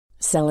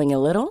Selling a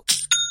little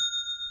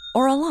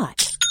or a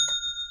lot?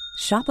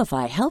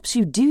 Shopify helps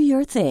you do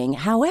your thing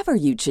however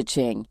you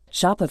cha-ching.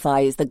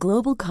 Shopify is the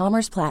global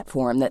commerce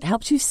platform that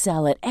helps you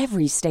sell at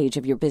every stage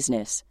of your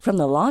business. From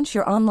the launch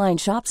your online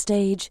shop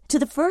stage to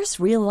the first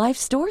real-life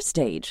store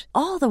stage,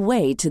 all the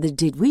way to the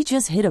did we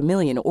just hit a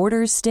million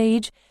orders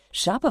stage.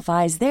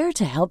 Shopify is there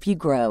to help you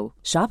grow.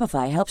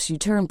 Shopify helps you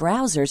turn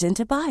browsers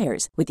into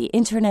buyers with the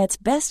internet's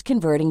best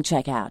converting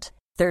checkout.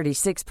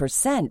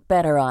 36%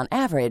 better on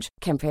average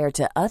compared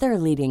to other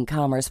leading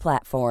commerce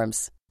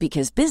platforms.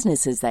 Because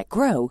businesses that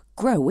grow,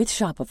 grow with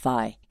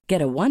Shopify.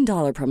 Get a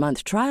 $1 per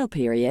month trial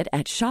period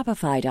at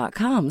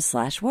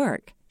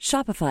shopify.com/work.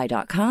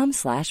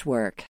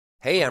 Shopify.com/work.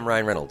 Hey, I'm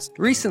Ryan Reynolds.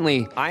 Recently,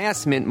 I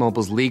asked Mint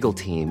Mobile's legal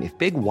team if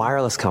big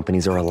wireless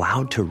companies are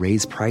allowed to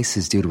raise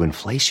prices due to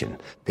inflation.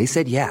 They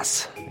said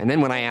yes. And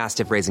then when I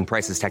asked if raising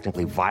prices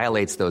technically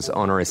violates those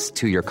onerous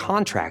two-year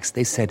contracts,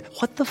 they said,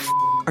 "What the f***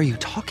 are you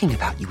talking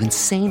about, you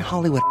insane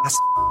Hollywood ass?"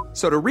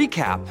 So to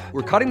recap,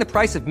 we're cutting the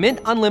price of Mint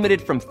Unlimited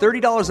from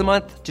 $30 a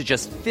month to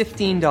just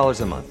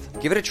 $15 a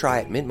month. Give it a try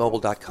at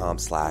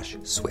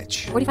mintmobile.com/switch.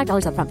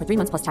 $45 up front for 3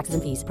 months plus taxes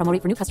and fees. Promo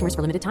rate for new customers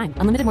for limited time.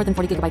 Unlimited more than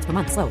 40 gigabytes per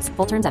month. Slows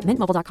full terms at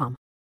mintmobile.com.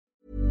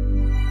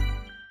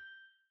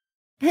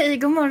 Hej,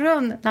 god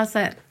morgon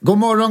Lasse. God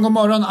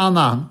morgon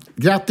Anna.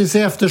 Grattis i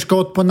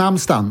efterskott på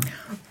namnsdagen.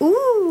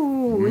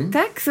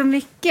 Tack så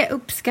mycket.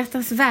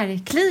 Uppskattas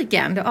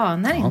verkligen. Du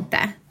anar inte.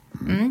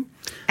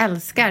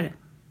 Älskar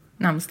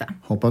namnsdag.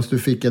 Hoppas du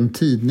fick en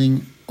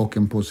tidning och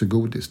en påse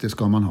godis. Det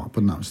ska man ha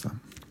på namnsdagen.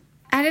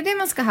 Är det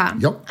man ska ha?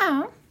 Ja.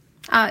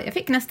 Ja, jag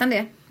fick nästan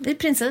det. I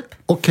princip.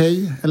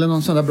 Okej. Eller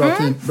någon sån där bra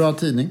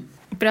tidning.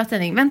 Bra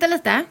tidning. Vänta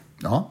lite.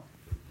 Ja.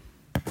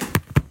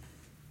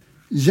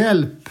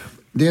 Hjälp.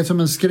 Det är som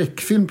en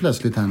skräckfilm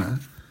plötsligt här nu.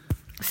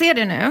 Ser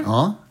du nu?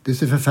 Ja, det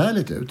ser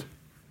förfärligt ut.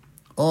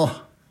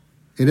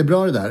 Är det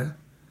bra det där?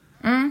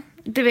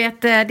 Du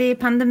vet, det är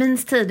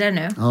pandemins tider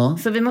nu. Ja.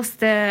 Så vi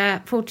måste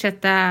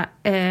fortsätta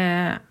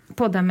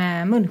podda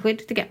med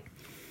munskydd, tycker jag.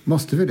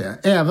 Måste vi det?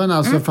 Även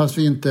alltså fast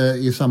vi inte är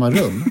i samma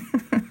rum?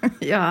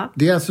 Ja.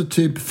 Det är alltså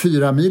typ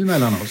 4 mil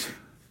mellan oss?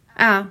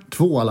 Ja.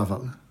 2 i alla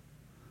fall.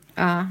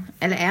 Ja,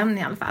 eller 1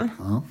 i alla fall.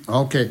 Ja,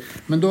 okej.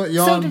 Men då,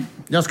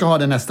 jag ska ha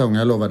det nästa gång,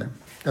 jag lovar det.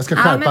 Jag ska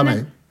skärpa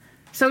mig.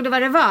 Såg du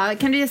vad det var?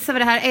 Kan du gissa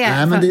vad det här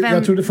är? Nej, men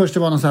jag trodde först det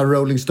var någon sån här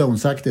Rolling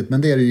Stones-aktigt,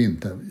 men det är det ju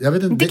inte. Jag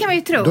vet inte. Det kan man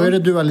ju tro. Då är det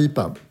Dua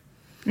Lipa.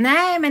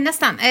 Nej, men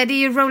nästan. Det är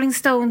ju Rolling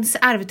Stones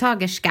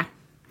arvtagerska.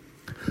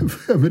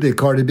 Men det är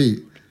Cardi B.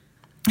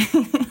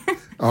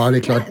 Ja, det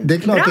är klart. Det är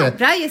klart bra, det.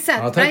 bra gissat.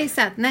 Ja, bra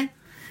gissat. Nej,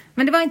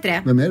 men det var inte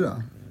det. Vem är det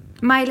då?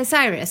 Miley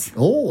Cyrus.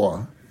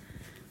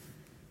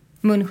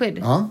 Munskydd.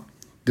 Ja,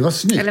 det var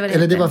snyggt.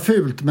 Eller det var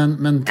fult,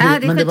 men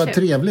det var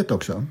trevligt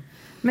också.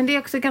 Men det är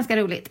också ganska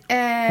roligt.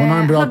 Hon har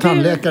en bra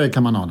tandläkare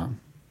kan man ana.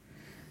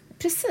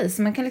 Precis,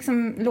 man kan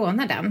liksom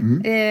låna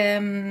den.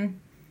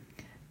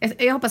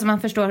 Jag hoppas att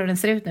man förstår hur den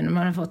ser ut nu när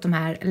man har fått de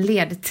här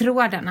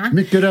ledtrådarna.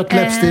 Mycket rött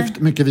läppstift,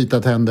 mycket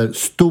vita tänder,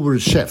 stor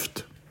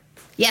käft.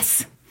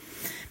 Yes,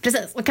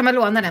 precis. Och kan man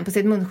låna den på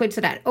sitt munskydd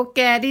sådär. Och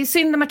det är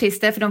synd om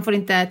artister för de får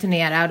inte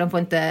turnera och de får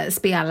inte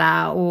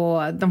spela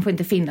och de får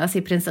inte finnas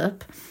i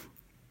princip.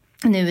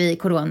 Nu i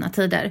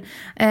coronatider.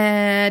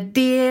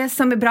 Det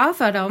som är bra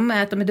för dem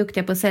är att de är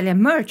duktiga på att sälja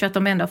merch. Att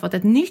de ändå har fått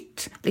ett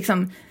nytt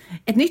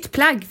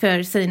plagg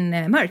för sin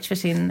merch. För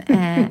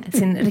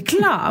sin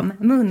reklam.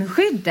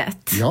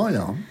 Munskyddet.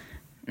 Ja.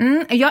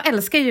 Jag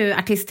älskar ju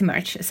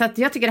artistmerch. Så att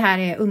jag tycker det här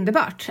är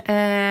underbart.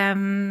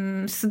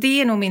 Så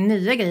det är nog min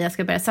nya grej jag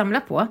ska börja samla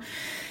på.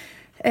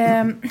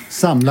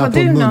 Samla på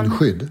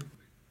munskydd?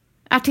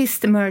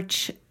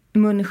 Artistmerch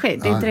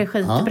munskydd. Är inte det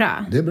skitbra?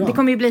 Ja, det är bra. Det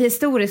kommer ju bli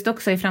historiskt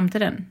också i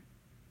framtiden.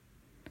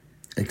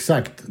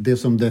 Exakt, det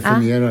som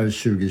definierar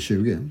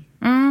 2020.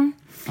 Ja,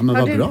 men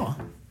vad bra.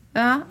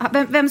 Ja.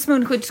 Vems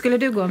munskydd skulle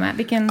du gå med?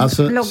 Vilken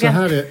logga?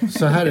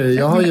 Så här är det.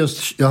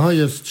 Jag har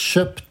just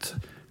köpt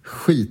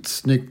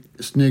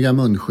skitsnygga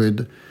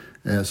munskydd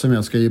som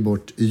jag ska ge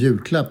bort i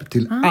julklapp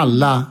till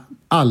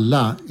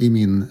alla i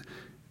min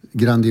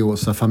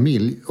grandiosa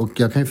familj. Och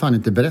jag kan ju fan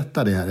inte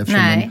berätta det här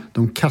eftersom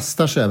de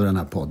kastar sig över den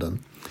här podden.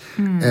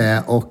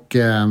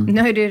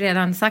 Nu har du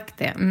redan sagt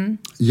det.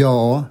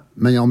 Ja,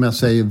 men om jag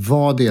säger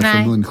vad det är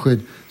för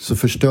munskydd så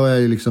förstör jag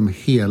ju liksom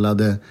hela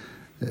det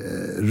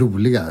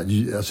roliga,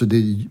 alltså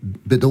det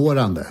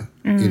bedårande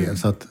i det.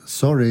 Så att,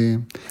 sorry.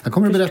 Jag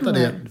kommer att berätta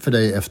det för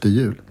dig efter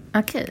jul.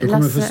 Okej,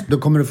 då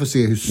kommer du få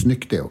se hur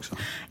snyggt det är också.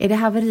 Är det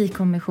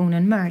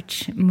haverikommissionen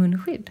merch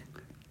munskydd?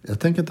 Jag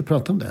tänker inte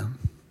prata om det.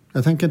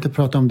 Jag tänker inte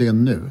prata om det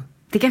nu.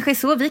 Det kanske är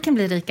så vi kan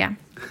bli rika.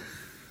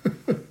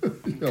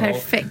 Ja.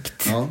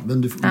 Perfekt. Ja,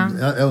 men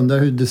jag undrar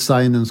hur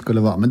designen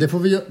skulle vara. Men det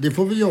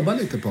får vi jobba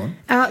lite på.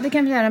 Ja, det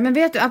kan vi göra. Men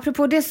vet du,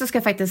 apropå det så ska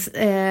jag faktiskt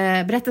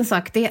berätta en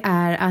sak. Det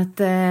är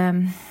att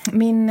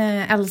min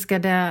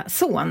älskade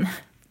son,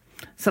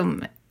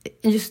 som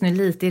just nu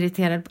lite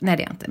irriterad, nej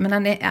det är inte,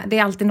 men det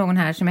är alltid någon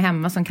här som är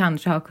hemma som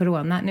kanske har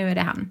corona. Nu är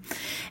det han.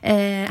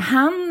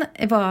 Han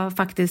var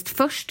faktiskt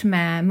först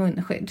med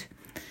munskydd.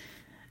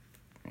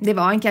 Det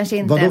var han kanske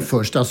inte. Vadå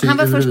först? Alltså han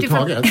var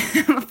överhuvudtaget?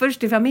 Han var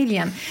först i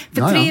familjen.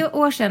 För 3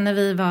 år sedan när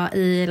vi var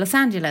i Los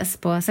Angeles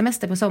på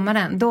semester på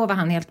sommaren, då var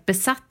han helt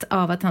besatt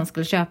av att han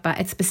skulle köpa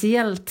ett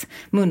speciellt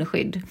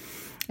munskydd.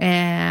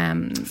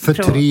 För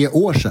 3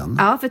 år sedan?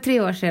 Ja, för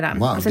 3 år sedan.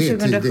 Wow, alltså det är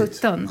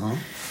 2017.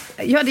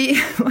 Ja, det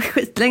var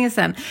skitlänge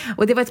sedan.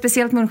 Och det var ett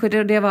speciellt munskydd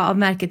och det var av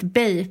märket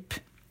Bape.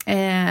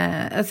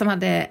 Som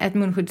hade ett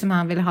munskydd som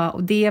han ville ha.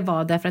 Och det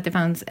var därför att det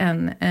fanns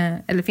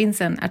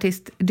finns en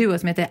artistduo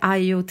som heter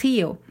Ayo och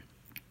Theo.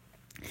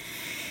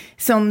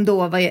 Som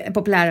då var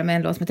populära med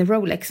en låt som heter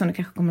Rolex, som du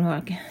kanske kommer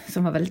ihåg.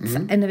 Som var väldigt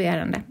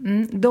enerverande.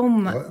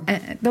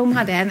 De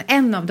hade,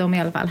 en av dem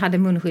i alla fall, hade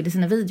munskydd i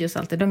sina videos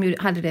alltid. De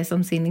hade det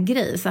som sin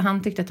grej. Så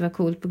han tyckte att det var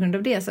coolt på grund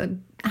av det. Så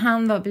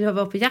vi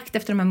var på jakt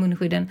efter de här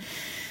munskydden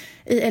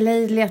i LA,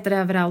 letade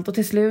överallt. Och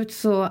till slut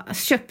så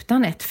köpte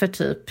han ett för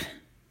typ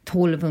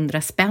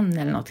 1200 spänn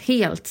eller något.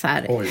 Helt så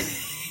här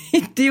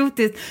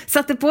idiotiskt.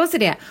 Satte på sig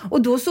det.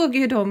 Och då såg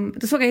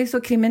han ju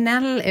så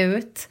kriminell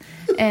ut.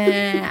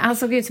 Han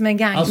såg ut som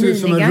en alltså ut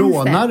som en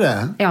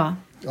rånare. Ja.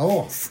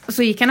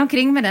 Så gick han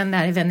omkring med den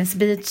där i Venice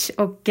Beach.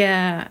 Och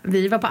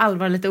vi var på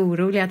allvar lite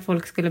oroliga att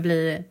folk skulle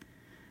bli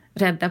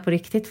rädda på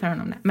riktigt för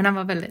honom. Men han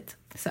var väldigt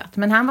söt.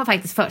 Men han var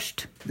faktiskt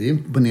först. Det är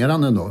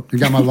imponerande ändå. Hur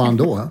gammal var han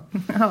då?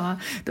 Ja,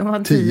 de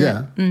var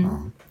 10.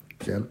 Ja,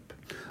 hjälp.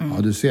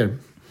 Ja, du ser.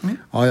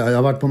 Ja, jag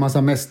har varit på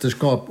massa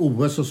mästerskap,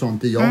 OS och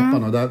sånt i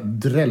Japan. Och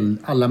där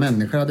alla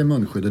människor hade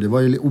munskydd. Och det var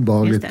ju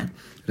obehagligt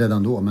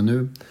redan då.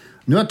 Men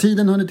nu har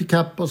tiden hunnit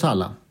ikapp oss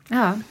alla.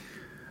 Ja.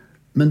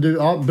 Men du,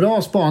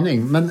 bra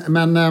spaning.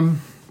 Men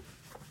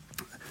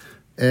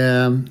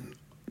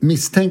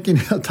misstänker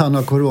ni att han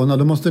har corona,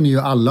 då måste ni ju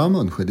alla ha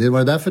munskydd. Det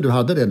var därför du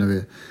hade det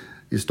nu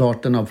i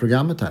starten av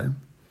programmet här.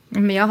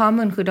 Men jag har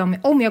munskydd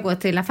om jag går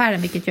till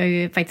affären, vilket jag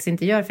ju faktiskt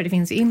inte gör, för det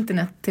finns ju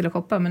internet till att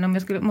shoppa. Men om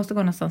jag måste gå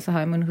någonstans så har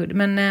jag munskydd.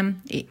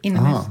 Men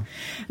inomhus.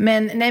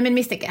 Men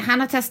misstänker, han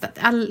har testat.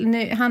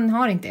 Han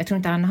har inte, jag tror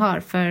inte han har.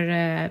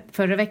 För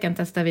förra veckan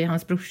testade vi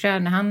hans brorsa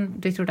när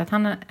vi trodde att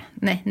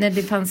när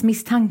det fanns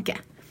misstanke.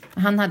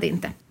 Han hade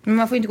inte. Men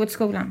man får inte gå till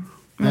skolan.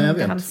 Nej, jag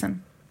vet.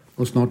 Halsen.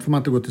 Och snart får man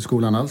inte gå till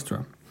skolan alls, tror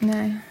jag.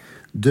 Nej.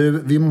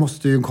 Du, vi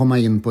måste ju komma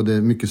in på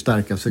det mycket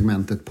starka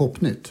segmentet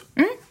Popnytt.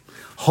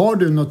 Har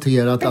du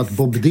noterat att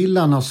Bob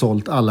Dylan har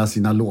sålt alla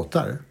sina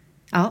låtar?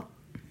 Ja,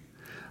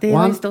 det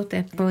har ju stått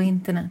det på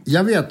internet.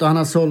 Jag vet, och han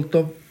har sålt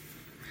dem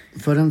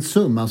för en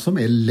summa som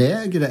är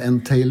lägre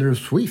än Taylor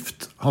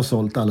Swift har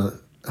sålt alla...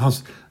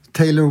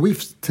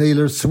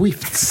 Taylor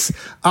Swifts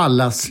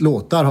allas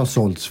låtar har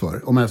sålts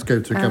för, om jag ska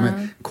uttrycka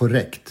mig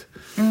korrekt.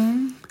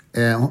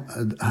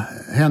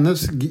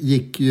 Hennes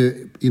gick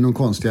ju i någon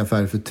konstig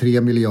affär för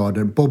 3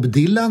 miljarder. Bob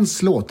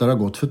Dylans låtar har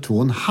gått för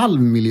 2,5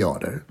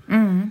 miljarder.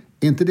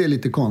 Är inte det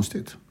lite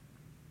konstigt?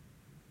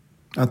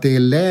 Att det är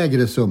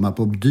lägre summa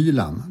på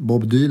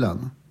Bob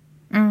Dylan.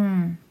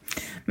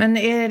 Men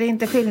är det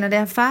inte skillnad i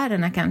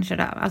affärerna kanske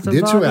då? Alltså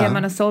det tror jag. Vad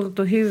man har sålt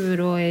och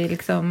hur och är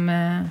liksom...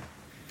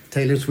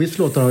 Taylor Swifts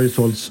låtar har ju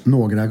sålts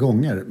några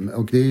gånger.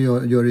 Och det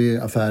gör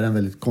ju affären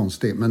väldigt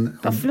konstig.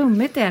 Vad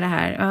flummigt är det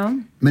här, ja.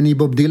 Men i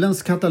Bob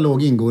Dylans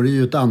katalog ingår det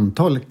ju ett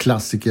antal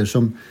klassiker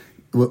som...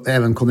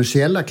 Även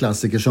kommersiella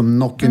klassiker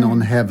som Knockin'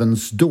 on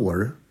Heaven's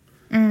Door.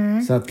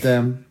 Så att...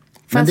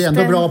 men det är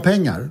ändå bra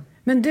pengar.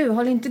 Men du,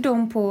 håller inte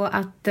de på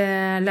att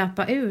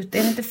löpa ut?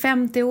 Är det inte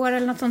 50 år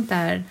eller något sånt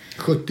där?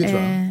 70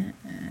 tror jag.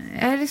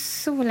 Är det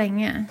så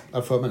länge?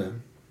 Jag får med det.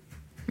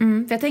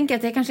 För jag tänker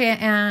att det kanske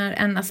är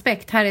en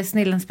aspekt. Här är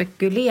snillen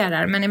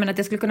spekulerar. Men jag menar att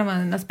det skulle kunna vara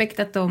en aspekt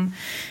att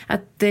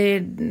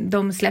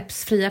de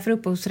släpps fria för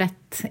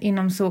upphovsrätt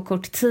inom så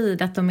kort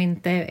tid att de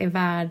inte är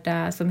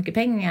värda så mycket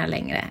pengar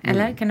längre.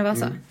 Eller kan det vara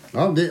så?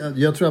 Ja,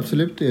 jag tror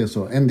absolut det är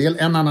så.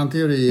 En annan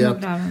teori är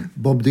att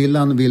Bob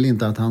Dylan vill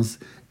inte att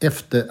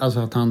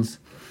att hans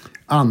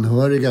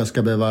anhöriga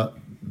ska behöva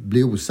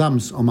bli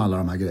osams om alla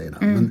de här grejerna.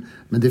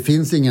 Men det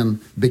finns ingen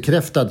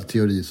bekräftad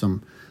teori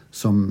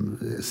som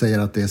säger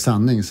att det är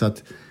sanning. Så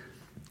att,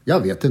 jag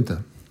vet inte.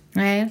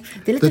 Nej,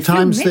 det är lite The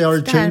times they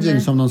are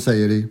changing, som de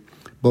säger i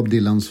Bob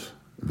Dylans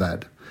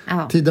värld.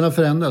 Ja. Tiderna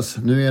förändras.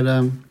 Nu är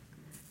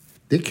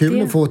det är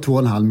kul att få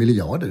 2,5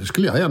 miljarder. Det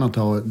skulle jag gärna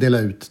ta och dela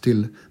ut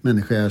till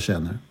människor jag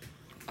känner.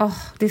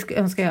 Det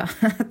önskar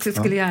jag att du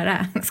skulle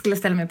göra. Jag skulle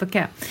ställa mig på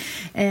kö.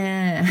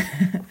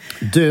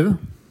 Du,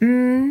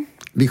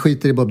 vi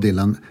skiter i Bob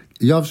Dylan.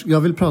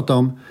 Jag vill prata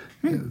om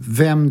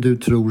vem du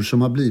tror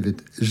som har blivit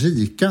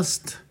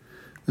rikast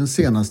den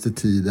senaste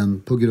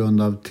tiden på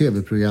grund av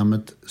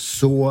tv-programmet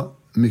Så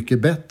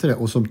mycket bättre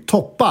och som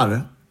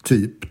toppar,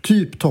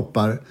 typ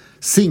toppar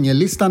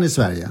singellistan i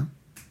Sverige.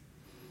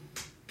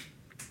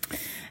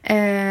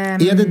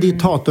 Är det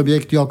ditt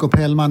hatobjekt Jakob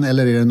Hellman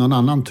eller är det någon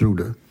annan, tror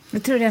du?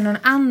 Jag tror det är någon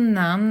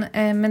annan,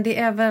 men det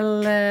är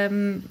väl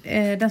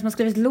den som har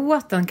skrivit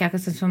låten kanske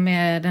som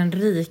är den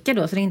rika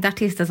då, så det är inte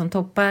artisten som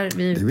toppar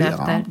vi är ute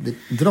efter.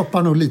 Det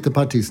droppar nog lite på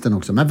artisten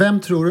också. Men vem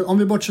tror du, om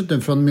vi bortser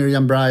nu från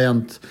Miriam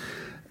Bryant...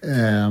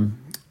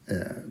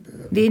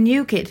 det är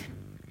New Kid.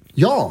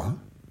 Ja,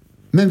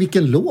 men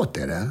vilken låt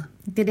är det?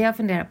 Det är det jag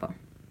funderar på.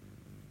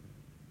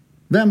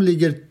 Vem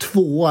ligger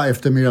 2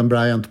 efter Miriam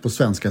Bryant på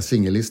svenska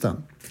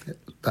singellistan?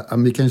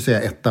 Vi kan ju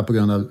säga 1 på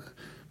grund av det.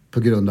 På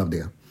grund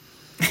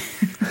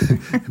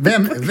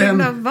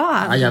av vad?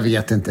 Ja, jag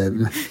vet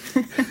inte.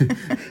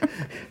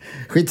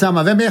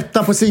 Skitsamma, vem är 1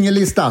 på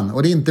singellistan?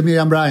 Och det är inte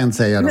Miriam Bryant,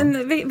 säger jag då. Men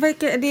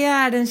det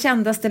är den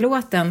kändaste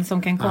låten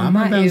som kan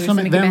komma vem ur som, Så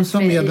mycket vem bättre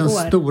som är i den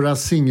år. stora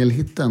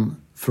singelhitten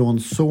från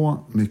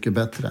Så mycket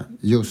bättre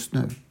just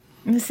nu?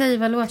 Men säg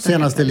vad låten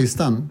Senaste heter.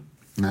 listan?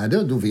 Nej,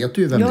 då vet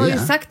du ju vem Jag har det är.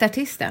 ju sagt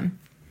artisten.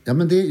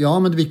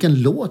 Men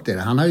vilken låt är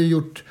det? Han har ju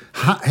gjort...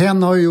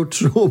 Hen har ju gjort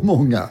så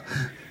många.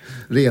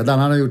 Redan,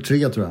 han har gjort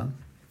 3, tror jag.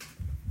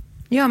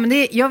 Ja,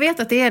 men jag vet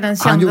att det är den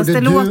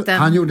kändaste låten.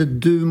 Han gjorde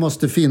Du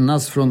måste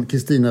finnas från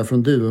Kristina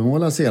från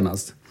Duvemåla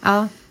senast.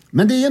 Ja.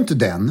 Men det är inte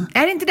den.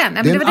 Är det inte den?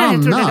 Ja, Det är men det var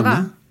en den jag trodde det annan.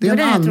 var. Det är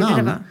var en den jag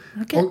trodde det annan.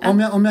 var. Okej,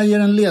 Och om jag ger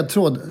en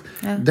ledtråd.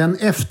 Ja. Den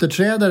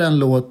efterträder en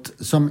låt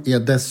som är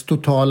dess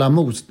totala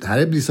Det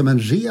här blir som en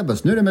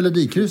rebus. Nu är det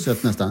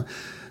Melodikrysset nästan.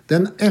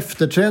 Den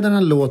efterträder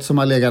en låt som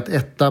har legat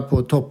 1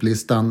 på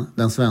topplistan,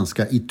 den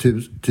svenska, i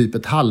typ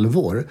ett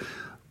halvår.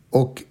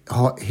 Och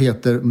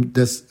heter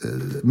dess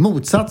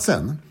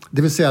motsatsen.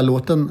 Det vill säga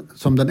låten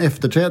som den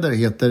efterträder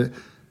heter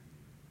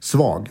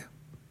Svag.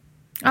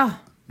 Ja,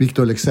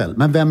 Victor Leksell.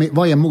 Men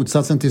vad är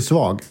motsatsen till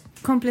Svag?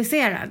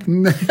 komplicerad.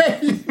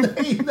 Nej.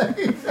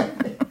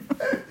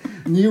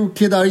 New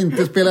Kid har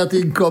inte spelat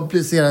in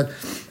komplicerad.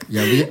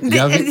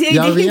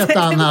 Jag vet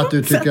Anna, att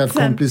du tycker att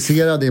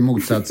komplicerad är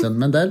motsatsen.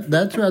 Men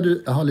där tror jag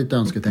du har lite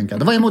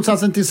önsketänkande. Vad är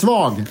motsatsen till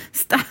svag?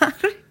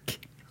 Stark.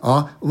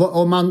 Ja,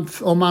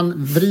 om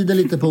man vrider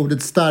lite på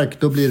ordet stark,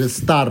 då blir det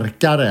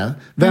starkare.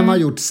 Vem har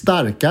gjort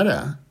starkare?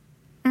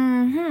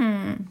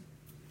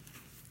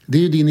 Det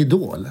är ju din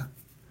idol.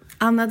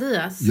 Anna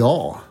Diaz.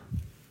 Ja.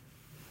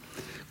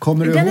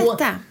 Kommer du Den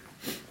ihåg? 1.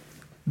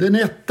 Den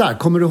 1.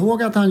 Kommer du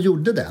ihåg att han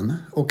gjorde den?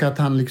 Och att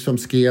han liksom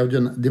skrev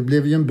den. Det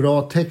blev ju en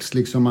bra text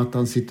liksom, att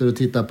han sitter och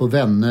tittar på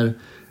Vänner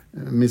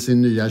med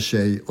sin nya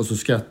tjej. Och så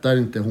skrattar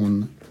inte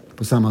hon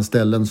på samma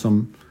ställen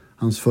som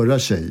hans förra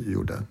tjej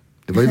gjorde.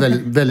 Det var ju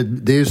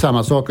väldigt, det är ju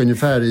samma sak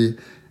ungefär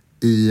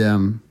i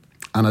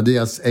Anna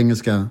Diaz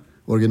engelska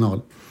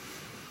original.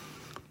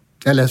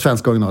 Eller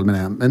svenska original menar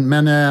jag.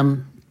 Men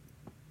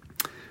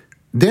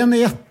den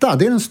är 1. Det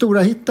är den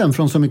stora hitten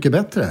från Så mycket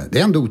bättre. Det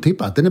är ändå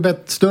otippat. Den är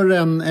större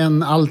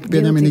än allt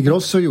Benjamin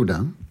Ingrosso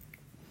gjorde.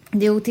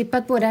 Det är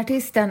otippat både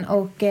artisten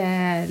och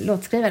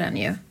låtskrivaren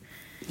ju.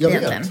 Jag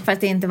egentligen. vet.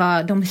 Fast det inte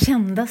var de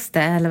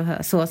kändaste,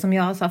 eller så som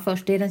jag sa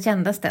först. Det är den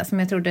kändaste som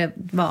jag trodde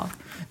var.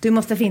 Du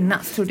måste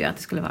finnas, trodde jag att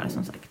det skulle vara,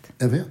 som sagt.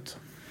 Jag vet.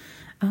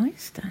 Ja,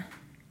 just det.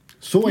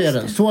 Så är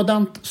det.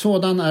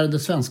 Sådan är det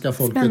svenska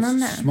folkets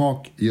Spännande.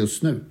 smak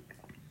just nu.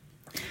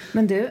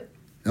 Men du,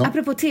 Ja.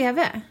 apropå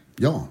tv.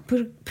 Ja.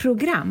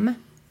 Program.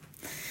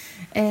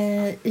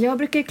 Jag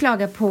brukar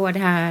klaga på det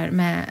här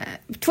med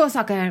 2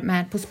 saker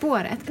med På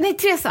spåret. Nej,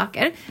 3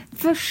 saker.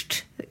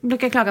 Först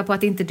brukar jag klaga på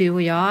att inte du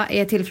och jag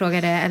är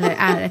tillfrågade eller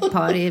är ett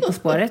par i På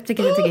spåret,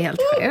 vilket jag tycker är helt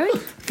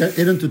sjukt.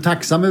 Är du inte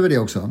tacksam över det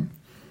också?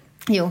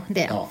 Jo,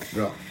 det är jag. Ja,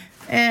 bra.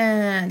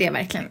 Det är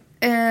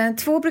verkligen.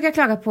 2 brukar jag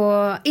klaga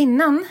på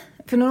innan.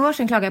 För några år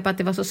sedan klagade jag på att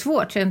det var så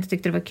svårt så jag inte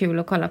tyckte det var kul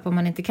att kolla på om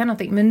man inte kan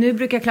någonting. Men nu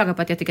brukar jag klaga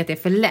på att jag tycker att det är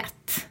för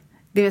lätt.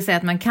 Det vill säga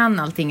att man kan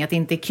allting, att det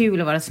inte är kul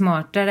att vara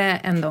smartare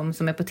än de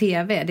som är på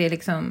tv. Det är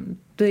liksom,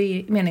 det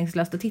är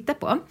meningslöst att titta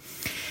på.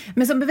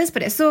 Men som bevis på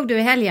det, såg du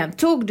i helgen,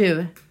 tog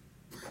du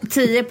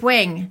 10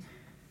 poäng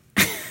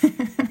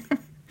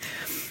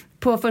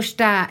på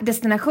första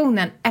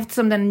destinationen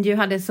eftersom den ju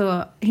hade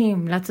så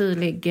himla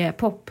tydlig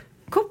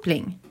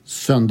popkoppling.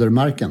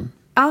 Söndermarken.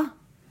 Ja.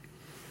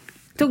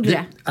 Tog du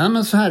det? Ja,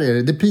 men så här är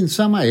det. Det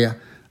pinsamma är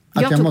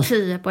att Jag tog måste...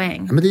 10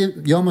 poäng. Men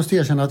jag måste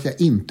erkänna att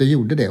jag inte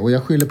gjorde det. Och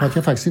jag skyller på att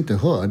jag faktiskt inte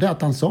hörde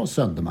att han sa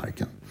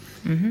Söndermarken.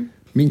 Mm-hmm.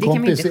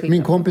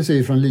 Min kompis är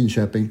ju från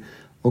Linköping.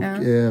 Och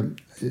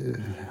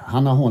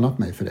han har hånat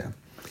mig för det.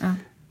 Ja.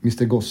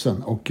 Mr.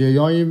 Gossen. Och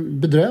jag är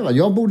bedrövad.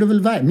 Jag borde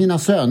väl... Mina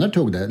söner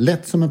tog det.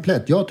 Lätt som en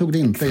plätt. Jag tog det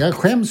inte. Jag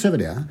skäms över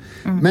det.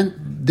 Men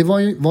det var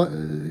ju...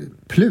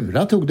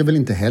 Plura tog det väl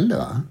inte heller,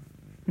 va?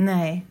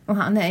 Nej, och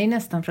han är ju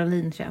nästan från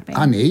Linköping.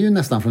 Han är ju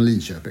nästan från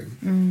Linköping.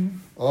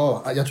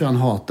 Jag tror han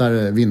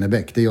hatar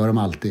Winnerbäck. Det gör de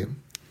alltid.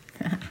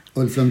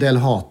 Ulf Lundell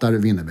hatar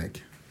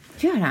Winnerbäck.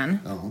 Gör han?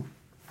 Ja.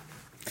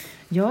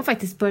 Jag har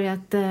faktiskt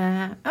börjat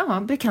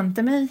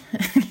bekanta mig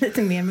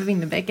lite mer med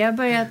Winnerbäck. Jag har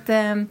börjat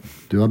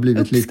Du har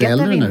blivit lite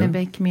äldre nu.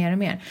 Winnerbäck mer och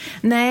mer.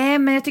 Nej,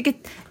 men jag tycker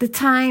the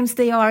times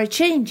they are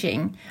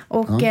changing.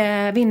 Och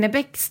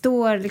Winnerbäck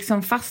står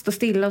liksom fast och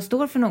stilla och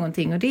står för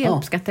någonting. Och det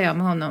uppskattar jag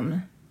med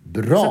honom.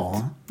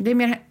 Bra. Det är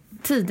mer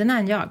tiderna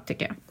än jag,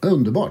 tycker jag.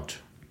 Underbart.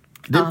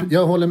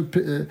 Jag håller...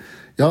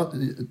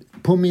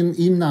 på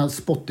mina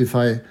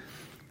Spotify...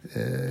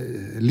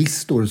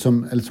 listor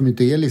som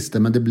inte är listor,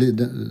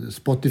 men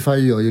Spotify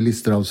gör ju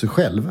listor av sig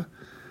själv.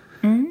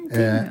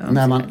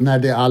 När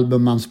det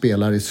album man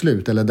spelar är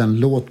slut, eller den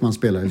låt man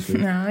spelar är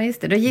slut. Ja,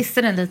 just det. Då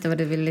gissar den lite vad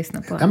du vill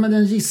lyssna på. Ja, men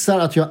den gissar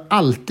att jag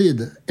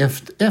alltid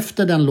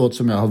efter den låt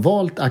som jag har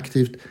valt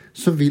aktivt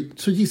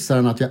så gissar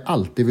den att jag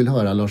alltid vill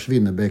höra Lars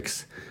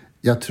Winnerbäcks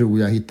Jag tror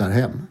jag hittar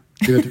hem.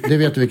 Det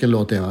vet du vilken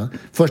låt det är, va?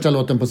 Första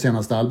låten på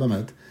senaste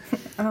albumet.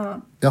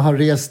 Jag har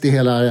rest i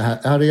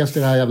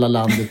det här jävla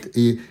landet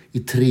i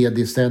 3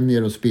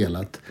 decennier och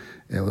spelat.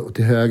 Och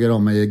till höger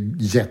om mig är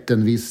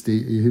jätten Visst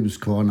i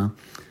Huskvarna.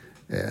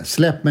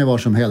 Släpp mig var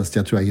som helst,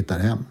 jag tror jag hittar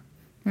hem.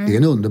 Det är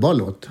en underbar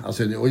låt.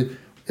 Alltså,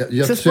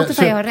 så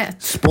Spotify har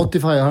rätt?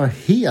 Spotify har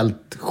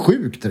helt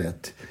sjukt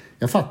rätt.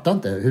 Jag fattar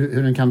inte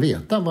hur den kan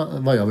veta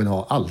vad jag vill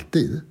ha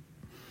alltid.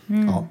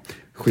 Ja,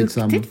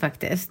 skitsamma. Duktigt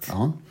faktiskt.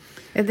 Ja.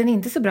 Den är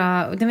inte så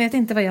bra, den vet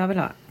inte vad jag vill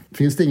ha.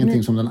 Finns det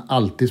ingenting som den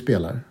alltid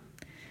spelar?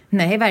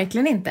 Nej,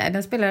 verkligen inte.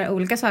 Den spelar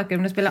olika saker,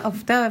 men den spelar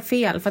ofta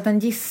fel. För att den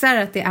gissar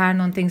att det är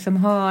någonting som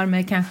har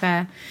med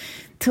kanske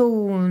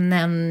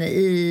tonen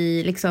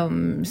i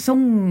liksom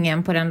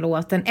sången på den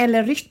låten.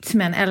 Eller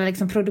rytmen, eller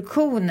liksom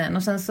produktionen.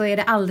 Och sen så är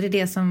det aldrig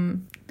det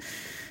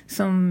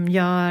som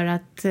gör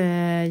att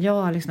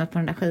jag har lyssnat på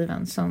den där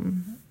skivan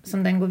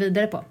som den går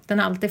vidare på. Den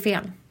har alltid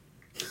fel.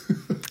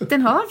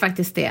 Den har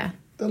faktiskt det.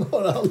 Den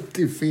har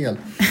alltid fel.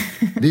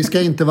 Vi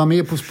ska inte vara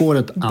med På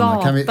spåret, Anna.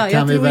 Data.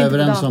 Kan vi vara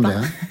överens data. om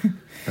det?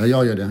 Ja,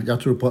 jag gör det. Jag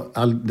tror på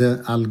det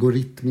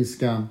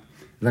algoritmiska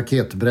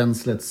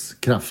raketbränslets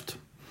kraft.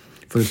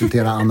 För att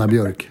citera Anna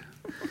Björk.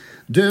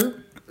 Du,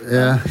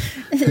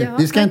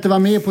 vi ska inte vara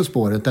med På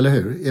spåret, eller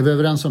hur? Är vi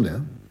överens om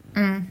det?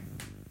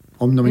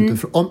 Om de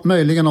inte,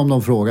 möjligen om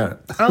de frågar.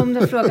 Om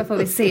de frågar får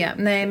vi se.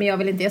 Nej, men jag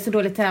vill inte. Jag är så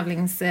dålig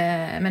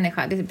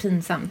tävlingsmänniska. Det är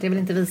pinsamt. Jag vill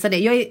inte visa det.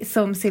 Jag är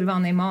som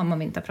Silvana Imam, om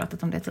vi inte har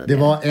pratat om det tidigare. Det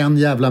var en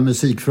jävla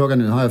musikfråga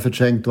nu. Har jag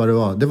förträngt vad det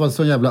var. Det var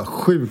så jävla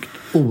sjukt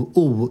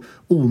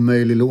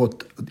omöjlig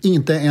låt.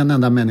 Inte en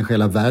enda människa i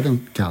hela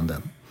världen kan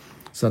den.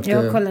 Så att,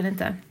 jag kollar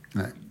inte.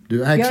 Nej.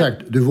 Exakt,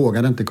 du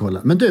vågade inte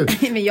kolla. Men du...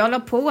 Men jag la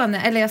på,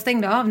 eller jag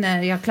stängde av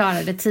när jag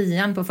klarade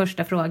 10 på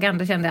första frågan.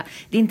 Då kände jag,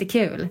 det är inte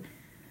kul.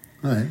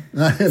 Nej,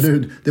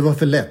 det var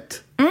för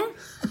lätt.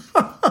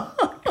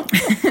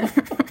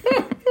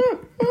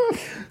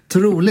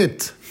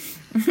 Troligt.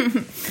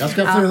 Jag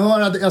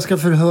ska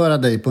förhöra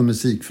dig på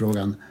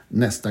musikfrågan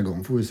nästa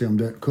gång. Får vi se om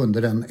du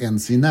kunde den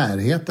ens i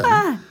närheten.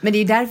 Men det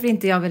är därför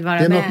inte jag vill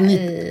vara med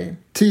i...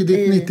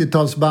 Tidigt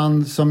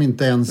 90-talsband som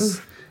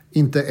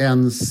inte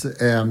ens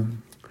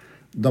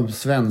de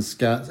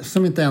svenska,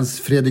 som inte ens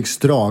Fredrik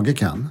Strage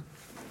kan.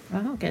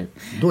 Aha, okay.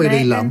 Då är det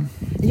illa.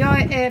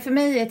 För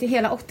mig är det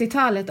hela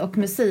 80-talet och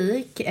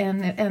musik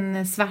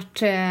en svart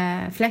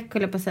fläck,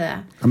 skulle jag på säga.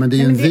 Ja, men det är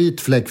ju en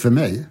vit fläck för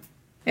mig.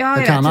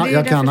 Ja,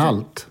 jag kan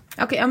allt.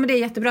 Okej, ja, men det är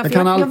jättebra. Jag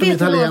kan allt om vet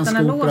italiensk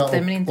opera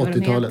låter, men inte och vad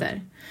de 80-talet.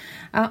 heter.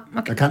 Ja,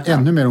 okay. Jag kan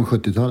ännu mer om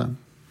 70-talet.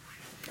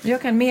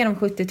 Jag kan mer om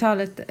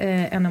 70-talet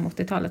än om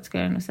 80-talet,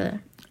 skulle jag nog säga.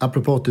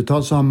 Apropå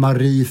 80-tal så har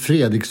Marie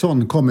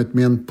Fredriksson kommit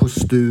med en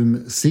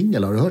postum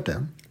singel. Har du hört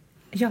det?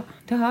 Ja,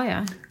 det har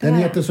jag. Den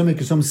heter så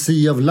mycket som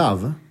Sea of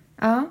Love.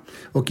 Ja.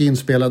 Och den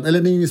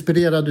är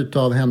inspirerad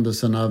av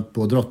händelserna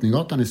på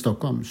Drottninggatan i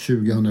Stockholm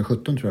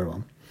 2017, tror jag det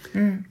var.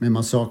 Med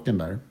massakern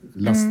där.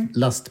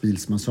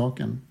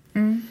 Lastbilsmassakern.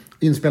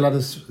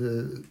 Inspelades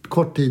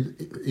kort tid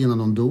innan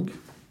hon dog.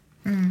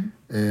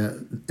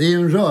 Det är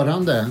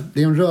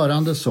en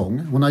rörande sång.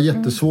 Hon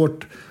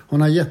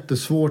har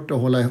jättesvårt att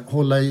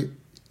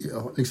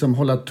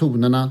hålla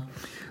tonerna.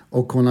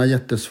 Och hon har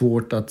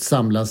jättesvårt att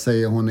samla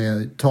sig. Hon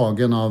är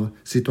tagen av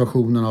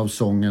situationen, av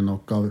sången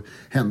och av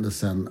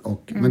händelsen.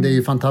 Men det är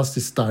ju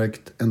fantastiskt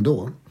starkt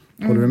ändå.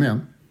 Håller du med?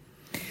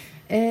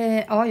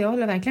 Ja, jag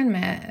håller verkligen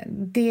med.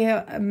 Det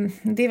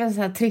är väl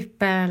så här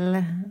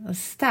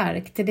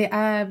trippelstarkt. Det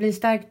blir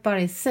starkt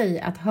bara i sig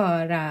att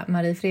höra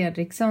Marie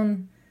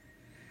Fredriksson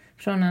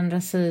från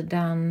andra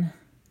sidan.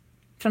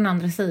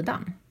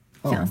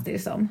 Känns det ju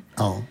som.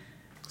 Ja.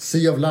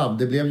 Sea of Love,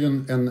 det blev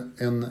ju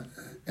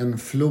en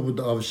flod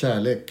av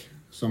kärlek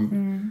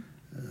som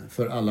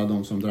för alla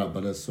de som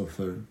drabbades och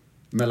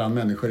mellan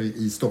människor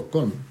i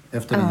Stockholm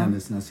efter den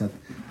händelsen. Så att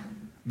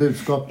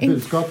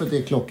budskapet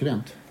är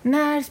klockrent.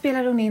 När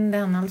spelade hon in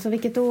den? Alltså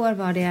vilket år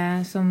var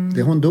det som...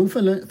 Hon dog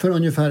för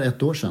ungefär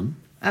 1 år sedan.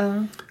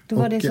 Ja, då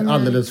var och det som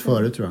alldeles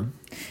före, tror jag.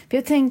 För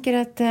jag tänker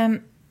att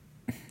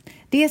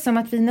det är som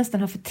att vi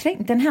nästan har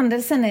förträngt. Den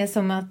händelsen är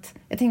som att...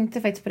 Jag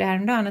tänkte faktiskt på det här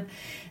om dagen, att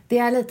det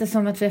är lite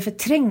som att vi har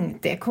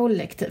förträngt det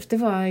kollektivt. Det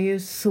var ju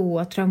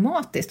så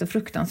traumatiskt och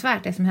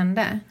fruktansvärt det som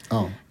hände.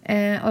 Ja.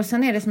 Och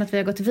sen är det som att vi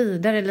har gått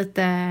vidare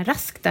lite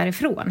raskt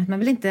därifrån. Man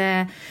vill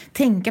inte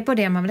tänka på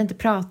det, man vill inte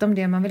prata om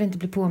det, man vill inte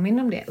bli påmind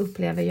om det,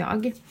 upplever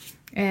jag.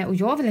 Och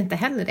jag vill inte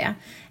heller det.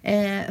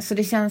 Så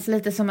det känns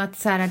lite som att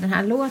så här, den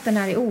här låten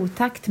är i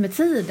otakt med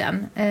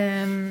tiden.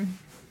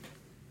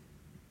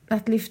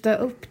 Att lyfta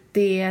upp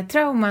det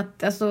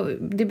traumat, alltså,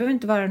 det behöver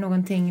inte vara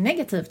någonting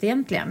negativt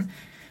egentligen.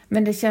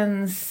 Men det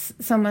känns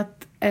som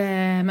att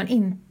man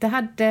inte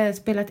hade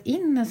spelat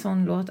in en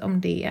sån låt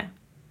om det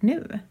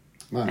nu.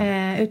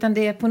 Utan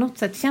det på något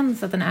sätt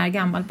känns att den är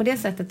gammal på det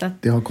sättet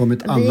att... Det har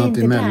kommit annat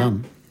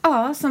emellan.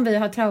 Ja, som vi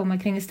har trauma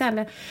kring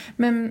istället.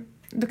 Men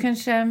då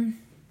kanske...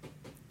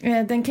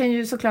 Den kan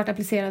ju såklart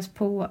appliceras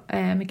på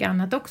mycket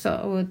annat också.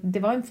 Och det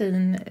var en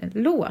fin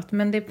låt.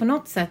 Men det är på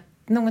något sätt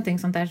någonting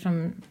sånt där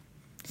som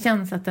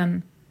känns att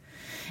den...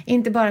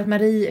 inte bara att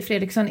Marie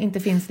Fredriksson inte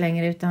finns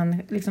längre,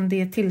 utan liksom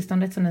det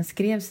tillståndet som den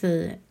skrevs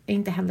i är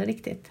inte heller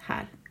riktigt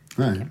här.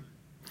 Nej.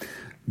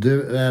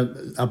 Du,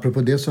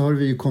 apropå det så har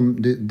vi ju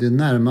det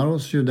närmar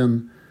oss ju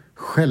den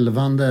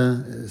skälvande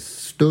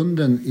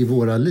stunden i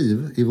våra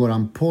liv, i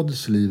våran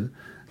podds liv,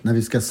 när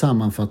vi ska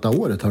sammanfatta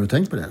året. Har du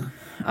tänkt på det?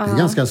 Det är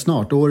ganska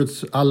snart.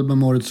 Årets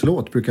album, årets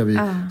låt brukar vi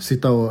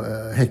sitta och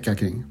häcka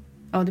kring.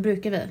 Ja, det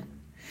brukar vi.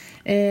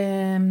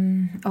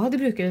 Ja, det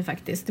brukar vi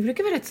faktiskt. Det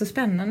brukar vara rätt så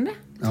spännande,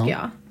 tycker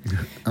jag.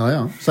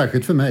 Ja,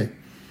 särskilt för mig.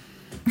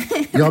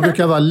 Jag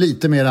brukar vara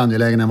lite mer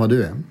angelägen än vad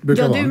du är.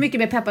 Du är mycket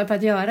mer peppad på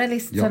att göra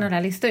sådana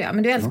där listor. Ja.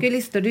 Men du älskar ju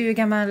listor. Du är ju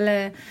gammal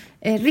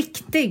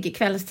riktig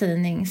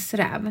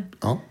kvällstidningsräv.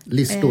 Ja,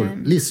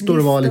 listor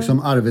var liksom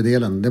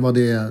arvedelen. Det var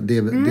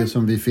det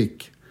som vi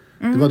fick.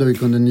 Det var då vi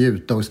kunde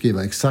njuta och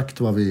skriva exakt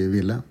vad vi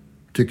ville,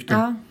 tyckte.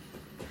 Ja.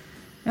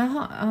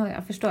 Jaha,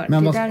 jag förstår.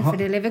 Men det är därför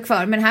det lever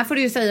kvar. Men här får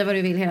du ju säga vad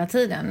du vill hela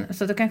tiden.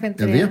 Så då kanske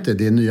inte jag vet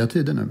det är nya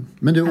tider nu.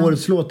 Men du,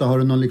 årets låt, har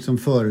du någon liksom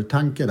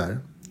förtanke där?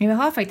 Jag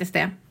har faktiskt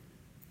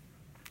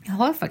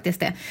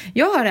det.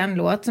 Jag har en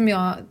låt som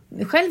jag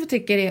själv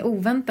tycker är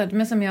oväntad,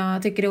 men som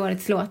jag tycker är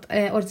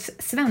årets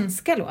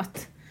svenska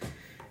låt.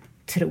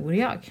 Tror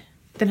jag.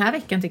 Den här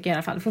veckan tycker jag i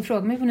alla fall. Får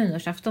fråga mig på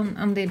nyårsafton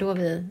om det är då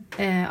vi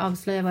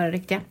avslöjar våra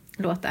riktiga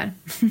låtar.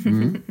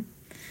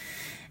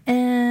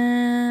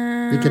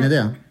 Vilken är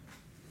det?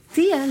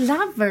 Det är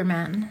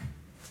Loverman.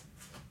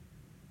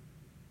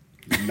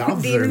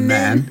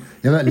 Loverman?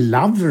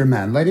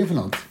 Loverman, vad är det för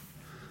något?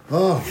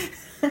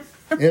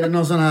 Är det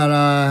någon sån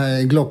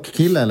här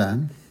Glock-kille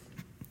eller?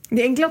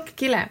 Det är en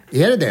Glock-kille.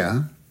 Är det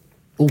det?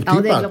 Otippat?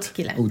 Ja, det är en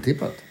Glock-kille.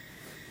 Otippat.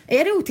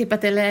 Är det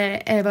otippat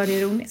eller var det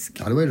ironiskt?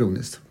 Ja, det var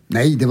ironiskt.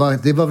 Nej, det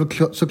var väl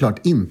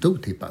såklart inte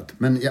otippat.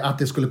 Men att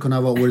det skulle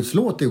kunna vara årets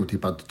låt är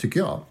otippat, tycker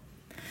jag.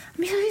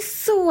 Men jag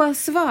är så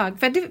svag.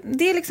 För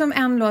det är liksom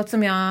en låt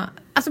som jag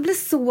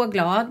blir så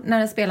glad när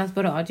den spelas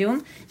på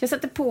radion. Jag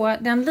sätter på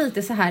den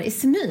lite så här i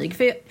smyg.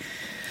 För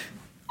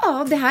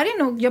det här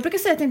är nog... Jag brukar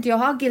säga att inte jag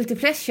har guilty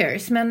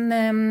pleasures. Men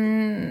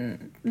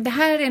det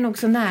här är nog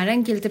så nära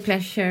en guilty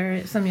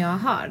pleasure som jag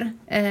har.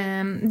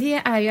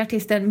 Det är ju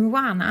artisten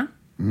Moana.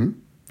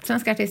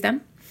 Svenska artisten.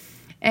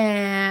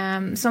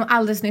 Som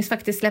alldeles nyss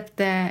faktiskt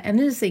släppte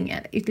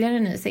ytterligare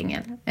en ny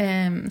singel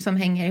som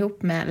hänger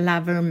ihop med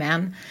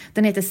Loverman.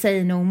 Den heter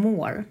Say No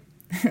More.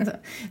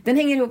 Den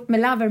hänger ihop med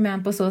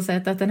Loverman på så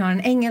sätt att den har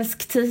en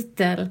engelsk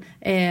titel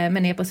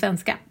men är på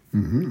svenska.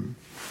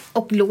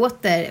 Och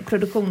låter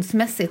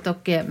produktionsmässigt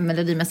och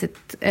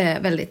melodimässigt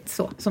väldigt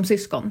så, som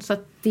syskon. Så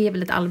att det är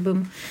väl ett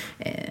album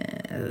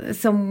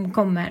som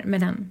kommer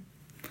med den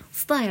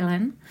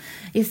stilen,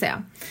 gissar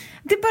jag.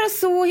 Det är bara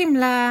så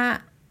himla...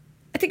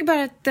 Jag tycker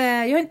bara att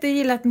jag har inte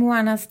gillat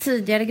Moanas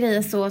tidigare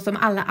grejer så som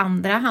alla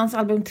andra. Hans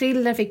album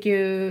Thriller fick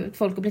ju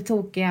folk att bli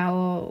tokiga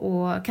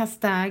och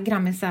kasta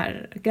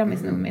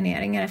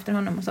Grammis-nomineringar efter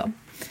honom och så.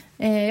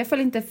 Jag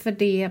följer inte för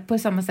det på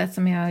samma sätt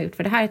som jag har gjort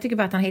för det här. Jag tycker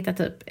bara att han hittar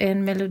typ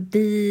en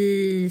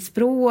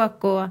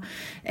melodispråk och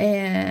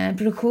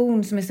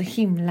produktion som är så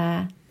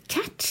himla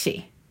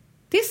catchy.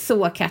 Det är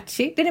så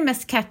catchy. Det är det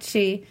mest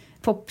catchy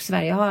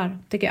pop-Sverige har,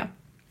 tycker jag.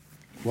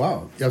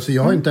 Wow, alltså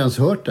jag har inte ens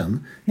hört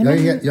den.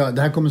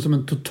 Det här kommer som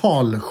en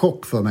total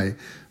chock för mig.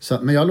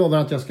 Men jag lovar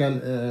att jag ska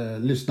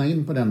lyssna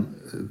in på den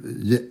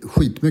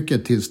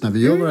skitmycket tills när vi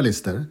gör våra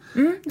listor.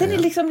 Den är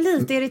liksom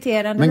lite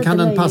irriterande. Men kan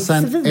den passa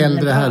en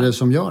äldre herre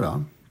som jag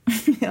då?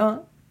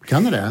 Ja.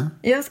 Kan det?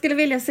 Jag skulle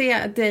vilja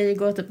se dig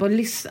gå typ och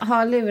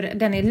ha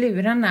den i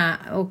lurarna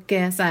och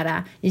så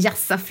här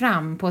jassa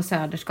fram på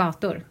Söders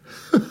gator.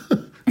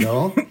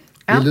 Ja,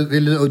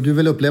 du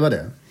vill uppleva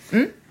det?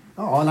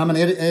 Ja, men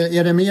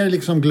är det mer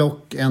liksom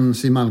Glock än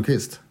Siw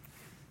Malmkvist?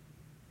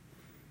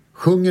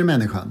 Sjunger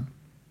människan?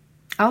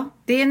 Ja,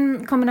 det är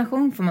en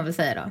kombination får man väl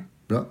säga då.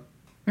 Bra.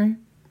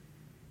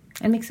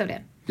 En mix av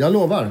det. Jag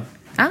lovar.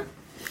 Ja,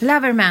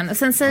 Loverman. Och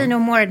sen Say No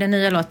More, den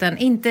nya låten.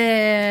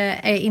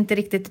 Inte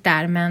riktigt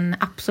där, men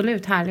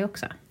absolut härlig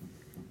också.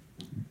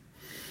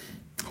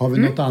 Har vi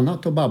något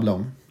annat att babbla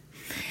om?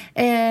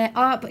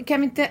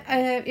 Kan vi inte...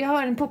 jag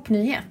har en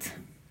popnyhet.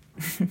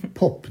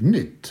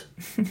 Popnytt?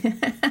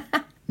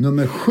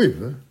 Nummer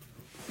 7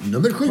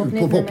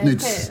 på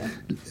Popnytts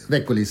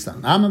veckolista.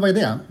 Ja, men vad är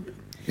det?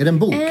 Är det en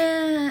bok?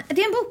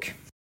 Det är en bok.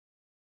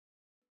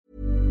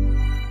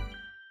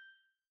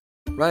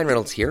 Ryan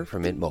Reynolds here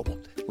from Mint Mobile.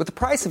 With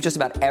the price of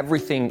just about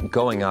everything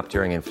going up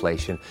during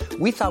inflation,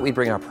 we thought we'd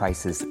bring our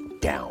prices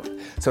down.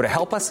 So to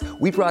help us,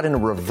 we brought in a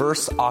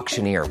reverse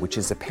auctioneer, which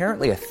is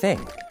apparently a thing.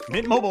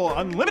 Mint Mobile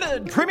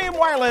Unlimited Premium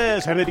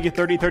Wireless. How to get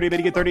 30, 30, bit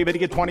to get 30, bit to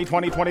get 20,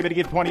 20, 20, bit to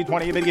get 20,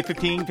 20, bit to get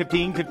 15,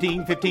 15,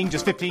 15, 15,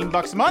 just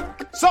 $15 a month?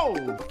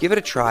 Sold! Give it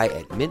a try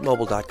at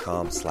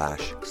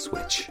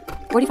mintmobile.com/switch.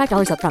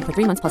 $45 up front for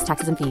 3 months plus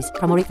taxes and fees.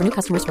 Promo rate for new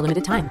customers for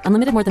limited time.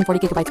 Unlimited more than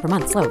 40 gigabytes per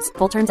month. Slows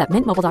full terms at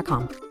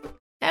mintmobile.com.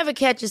 Ever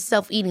catch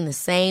yourself eating the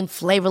same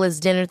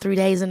flavorless dinner 3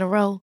 days in a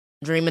row?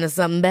 Dreaming of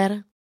something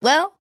better?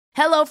 Well,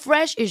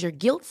 HelloFresh is your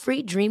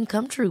guilt-free dream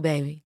come true,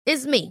 baby.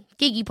 It's me,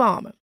 Keke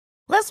Palmer.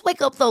 Let's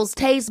wake up those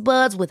taste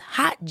buds with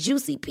hot,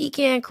 juicy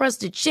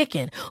pecan-crusted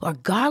chicken or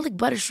garlic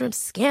butter shrimp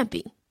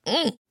scampi.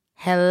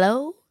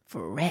 Hello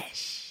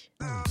Fresh.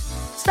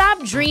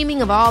 Stop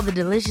dreaming of all the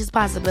delicious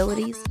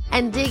possibilities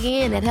and dig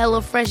in at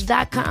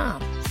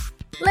HelloFresh.com.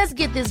 Let's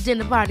get this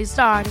dinner party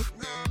started.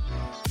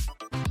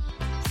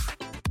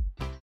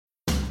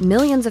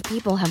 Millions of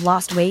people have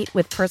lost weight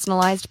with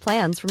personalized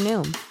plans from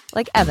Noom.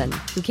 Like Evan,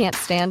 who can't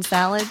stand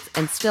salads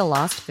and still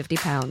lost 50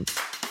 pounds.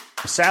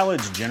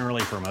 Salads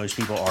generally for most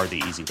people are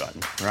the easy button,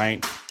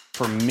 right?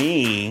 For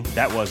me,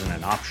 that wasn't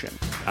an option.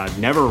 I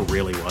never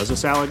really was a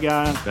salad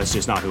guy. That's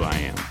just not who I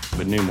am.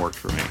 But Noom worked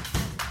for me.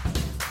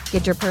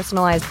 Get your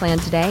personalized plan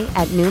today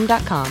at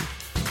Noom.com.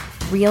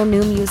 Real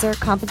Noom user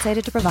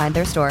compensated to provide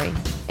their story.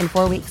 In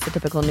 4 weeks, the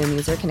typical Noom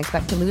user can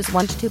expect to lose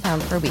 1 to 2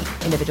 pounds per week.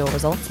 Individual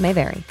results may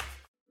vary.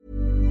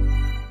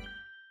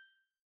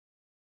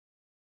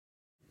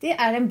 Det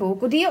är en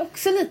bok, och det är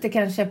också lite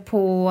kanske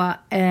på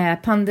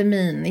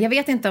pandemin. Jag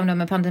vet inte om det har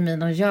med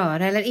pandemin att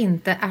göra eller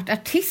inte. Att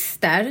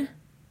artister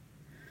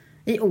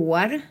i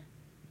år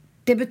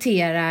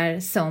debuterar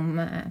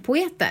som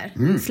poeter.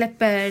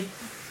 Släpper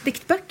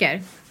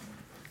diktböcker.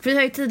 För vi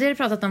har ju tidigare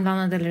pratat om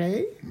Lana Del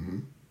Rey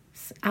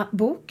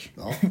bok.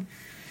 Ja.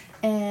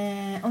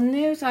 Och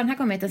nu så har den här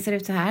kommit, den ser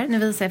ut så här. Nu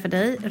visar jag för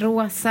dig.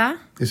 Rosa.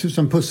 Det ser ut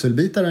som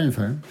pusselbitar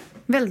ungefär.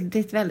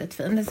 Väldigt, väldigt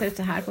fin. Den ser ut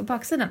så här på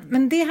baksidan.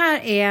 Men det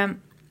här är...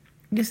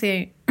 Du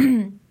ser...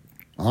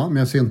 Ja, men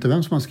jag ser inte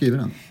vem som har skrivit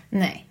den.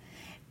 Nej.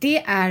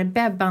 Det är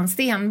Bebban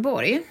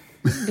Stenborg.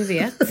 Du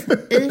vet.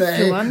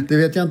 Nej, det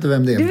vet jag inte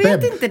vem det är. Du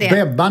vet inte det?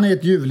 Bebban är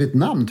ett ljuvligt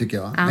namn tycker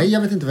jag. Ja. Nej,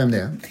 jag vet inte vem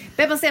det är.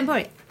 Bebban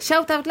Stenborg.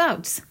 Shout Out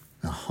Louds.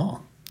 Jaha.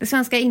 Det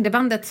svenska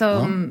indiebandet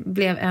som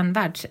blev en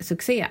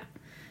världssuccé.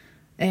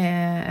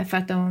 För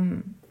att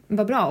de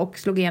var bra och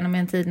slog igenom i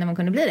en tid när man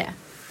kunde bli det.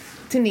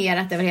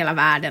 Turnerat över hela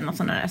världen och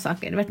sådana där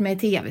saker. Det har varit med i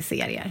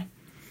tv-serier.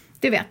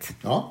 Du vet.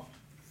 Ja,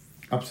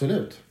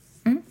 absolut.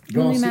 Hon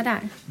är med där.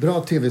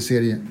 Bra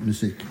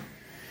tv-seriemusik.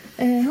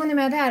 Hon är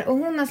med där och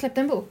hon har släppt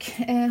en bok.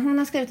 Hon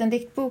har skrivit en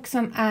diktbok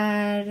som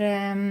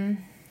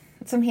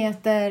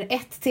heter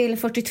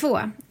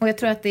 1-42. Och jag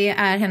tror att det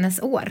är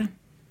hennes år.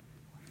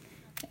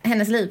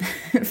 Hennes liv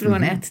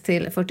från 1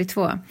 till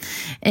 42.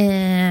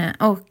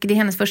 Och det är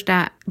hennes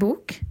första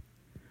bok.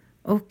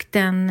 Och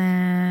den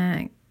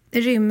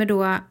rymmer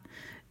då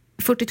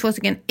 42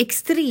 stycken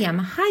extrem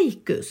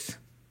haikus.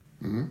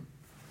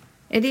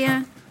 Är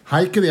det...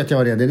 Haiku vet jag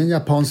vad det är. Det är den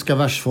japanska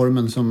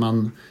versformen som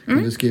man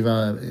kunde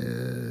skriva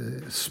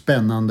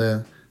spännande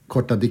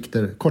korta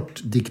dikter,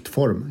 kort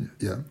diktform.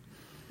 Ja.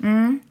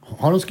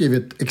 Har de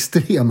skrivit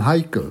extrem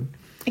haiku?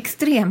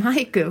 Extrem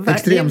haiku?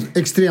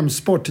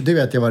 Extremsport, det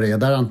vet jag vad det är.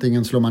 Där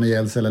antingen slår man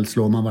ihjäl sig eller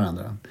slår man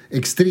varandra.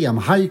 Extrem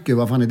haiku,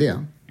 vad fan är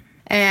det?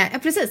 Ja,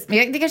 precis.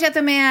 Det kanske är att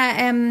de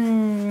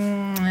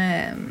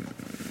är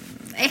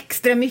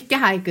extra mycket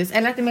haikus.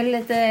 Eller att de är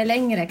lite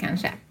längre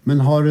kanske. Men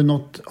har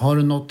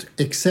du något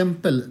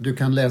exempel du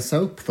kan läsa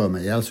upp för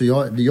mig? Alltså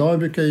jag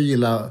brukar ju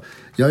gilla...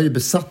 Jag är ju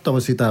besatt av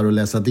att sitta här och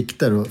läsa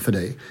dikter för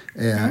dig.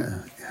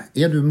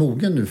 Är du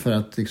mogen nu för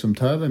att liksom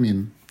ta över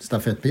min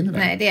stafettpinne där?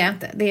 Nej, det är jag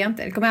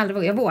inte. Det kommer jag aldrig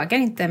våga. Jag vågar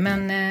inte,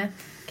 men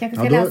kanske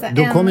ska läsa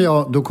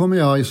då kommer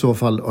jag i så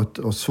fall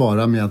att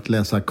svara med att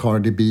läsa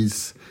Cardi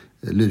B's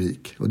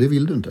lyrik. Och det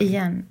vill du inte.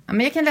 Igen. Ja,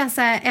 men jag kan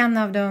läsa en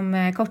av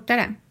de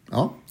kortare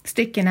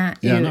styckena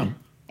ur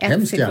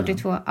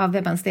 1-42 av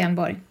Bebban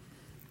Stenborg.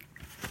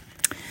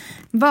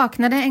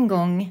 Vaknade en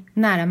gång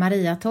nära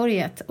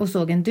Mariatorget och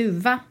såg en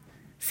duva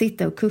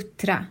sitta och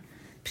kuttra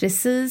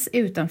precis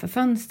utanför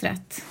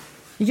fönstret.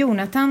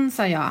 Jonathan,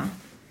 sa jag.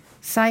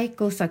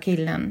 Psycho, sa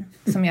killen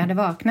som jag hade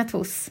vaknat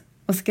hos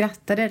och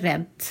skrattade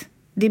rädd.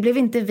 Det blev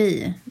inte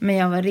vi, men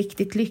jag var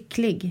riktigt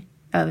lycklig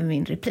över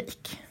min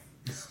replik.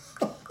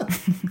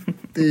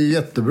 Det är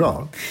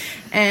jättebra.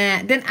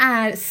 Den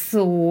är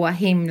så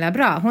himla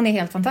bra. Hon är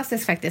helt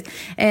fantastisk faktiskt.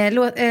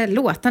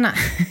 Låtarna.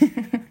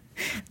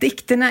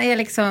 Dikterna är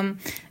liksom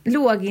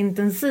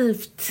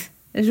lågintensivt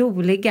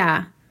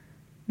roliga.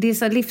 Det är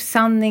så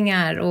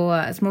livssanningar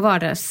och små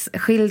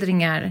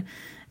vardagsskildringar.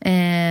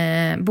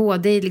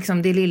 Både i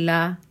liksom det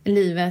lilla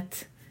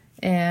livet,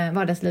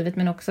 vardagslivet,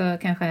 men också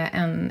kanske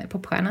en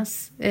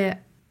popstjärnas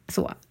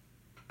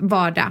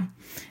vardag.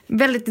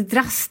 Väldigt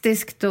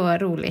drastiskt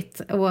och roligt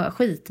och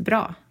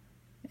skitbra.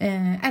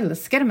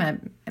 Älskar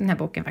den här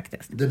boken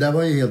faktiskt. Det där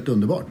var ju helt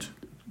underbart.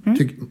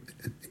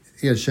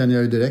 Erkänner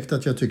jag ju direkt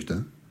att jag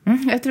tyckte.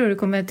 Jag tror du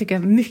kommer tycka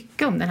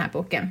mycket om den här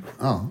boken.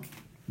 Ja,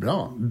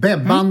 bra.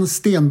 Bebban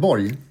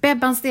Stenborg.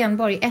 Bebban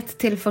Stenborg,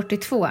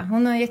 1-42.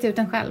 Hon har gett ut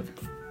den själv.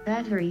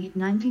 Battery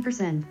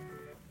 90%.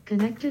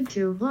 Connected to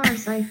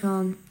Lars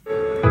iPhone.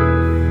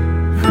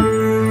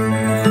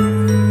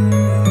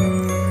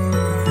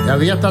 Jag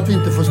vet att vi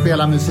inte får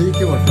spela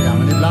musik i vårt program,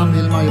 men ibland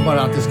vill man ju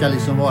bara att det ska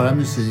liksom vara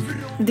musik.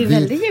 Det är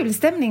väldigt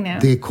julstämning nu.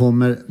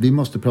 Vi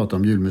måste prata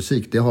om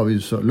julmusik. Det har vi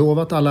ju så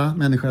lovat alla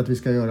människor att vi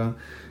ska göra.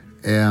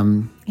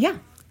 Ja.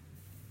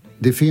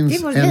 Det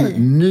finns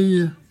en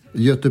ny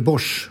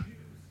Göteborgs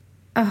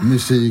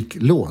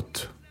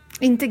musiklåt.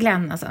 Inte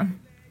Glenn alltså.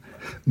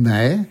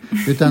 Nej,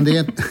 utan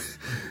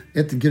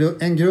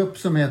en grupp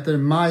som heter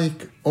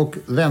Mike och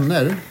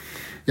vänner.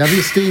 Jag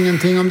visste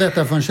ingenting om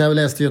detta förrän jag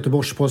läste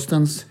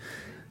Göteborgs-Postens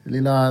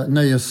lilla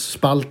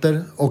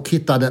nöjesspalter och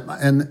hittade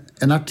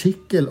en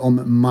artikel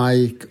om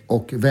Mike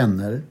och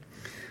vänner.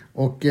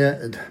 Och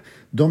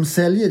de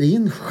säljer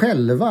in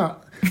själva.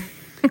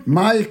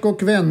 Mike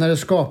och vänner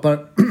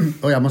skapar...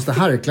 och jag måste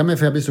harkla mig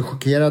för jag blir så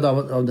chockerad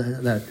av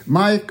det här.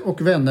 Mike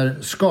och vänner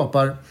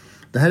skapar...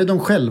 Det här är de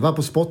själva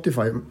på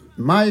Spotify.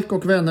 Mike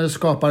och vänner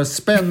skapar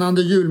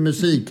spännande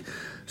julmusik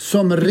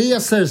som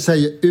reser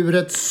sig ur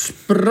ett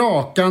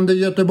sprakande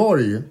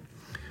Göteborg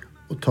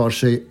och tar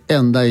sig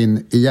ända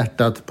in i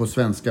hjärtat på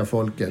svenska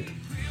folket.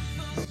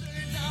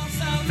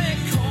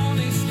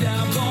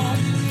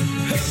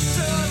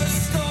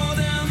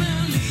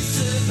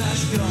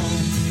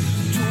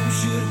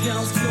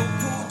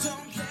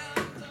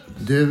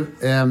 Du,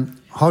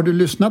 har du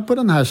lyssnat på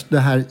det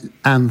här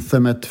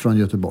anthemet från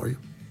Göteborg?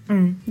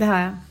 Det har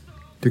jag.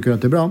 Tycker du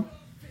att det är bra?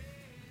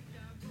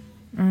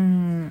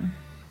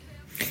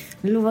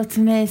 Låt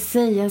mig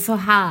säga så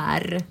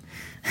här.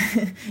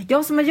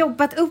 Jag som har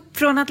jobbat upp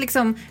från att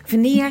liksom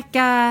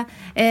förneka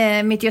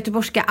mitt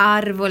göteborgska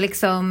arv och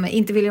liksom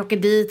inte vill åka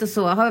dit och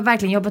så, har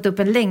verkligen jobbat upp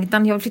en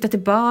längtan. Jag vill flytta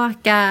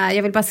tillbaka,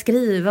 jag vill bara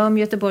skriva om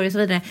Göteborg och så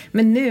vidare.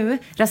 Men nu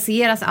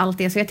raseras allt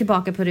det, så jag är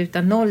tillbaka på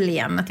ruta 0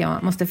 igen. Att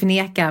jag måste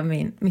förneka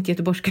mitt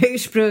göteborgska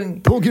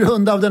ursprung. På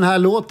grund av den här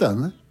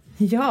låten?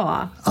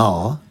 Ja.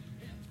 Ja.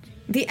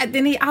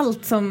 Den är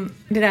allt som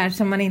det där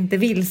som man inte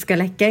vill ska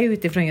läcka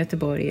ut ifrån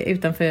Göteborg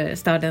utanför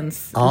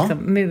stadens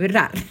liksom,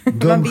 murar.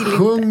 De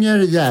sjunger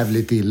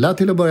jävligt illa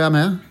till att börja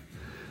med.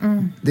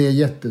 Det är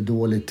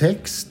jättedålig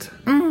text.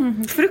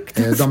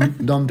 Fruktansvärt.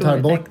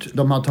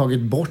 De har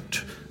tagit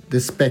bort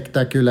det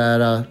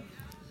spektakulära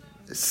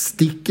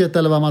sticket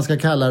eller vad man ska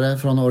kalla det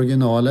från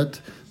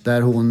originalet.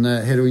 Där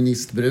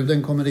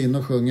heroinistbruden kommer in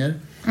och sjunger.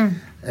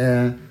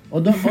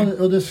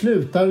 Och det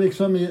slutar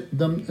liksom i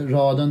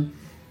raden.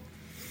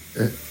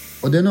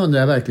 Och den undrar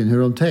jag verkligen hur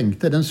de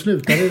tänkte. Den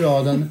slutar i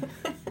raden: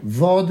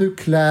 vad du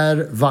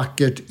klär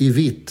vackert i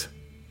vitt...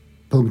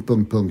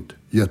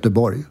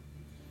 Göteborg.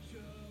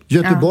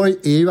 Göteborg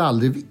är ju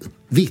aldrig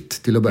vitt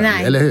till att börja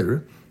med, eller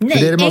hur? Nej,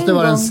 för det måste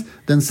vara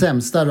den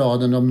sämsta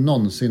raden de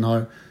någonsin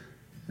har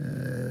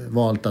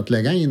valt att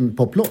lägga in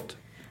poplåt.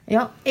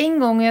 Ja, en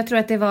gång, jag tror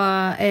att det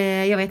var,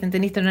 jag vet inte,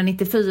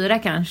 1994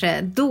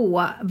 kanske,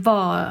 då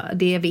var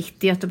det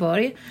vitt i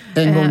Göteborg.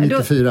 En gång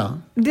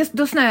 94?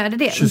 Då snöade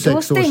det.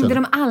 Då stängde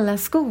de alla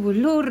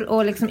skolor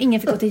och liksom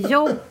ingen fick gå till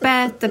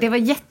jobbet. Och det var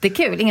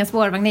jättekul. Inga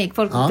spårvagnar gick,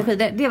 folk åkte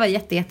skidor. Det var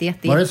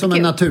jättekul. Var det som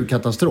en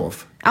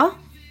naturkatastrof? Ja.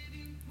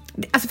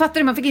 Alltså fattar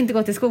du, man fick inte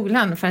gå till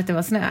skolan för att det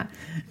var snö.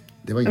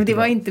 Det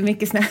var inte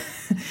mycket snö.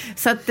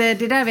 Så att det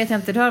där vet jag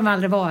inte. Det har de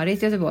aldrig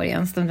varit i Göteborg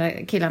ens, de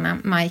där killarna,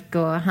 Mike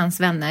och hans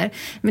vänner.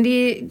 Men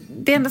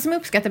det enda som jag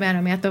uppskattar med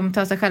dem är att de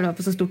tar sig själva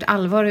på så stort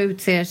allvar och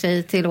utser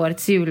sig till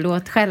årets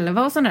jullåt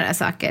själva och sådana där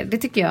saker. Det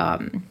tycker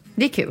jag,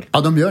 det är kul.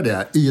 Ja, de gör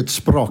det i ett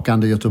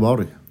sprakande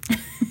Göteborg.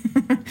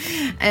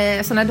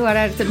 Sådana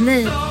dårar typ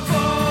nej.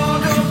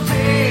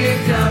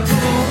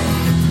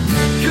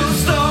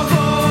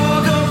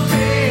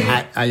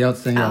 Nej, jag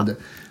stänger av det.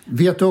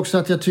 Vet du också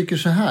att jag tycker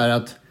så här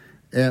att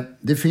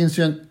det finns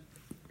ju en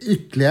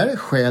ytterligare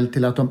skäl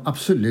till att de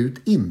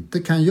absolut inte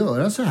kan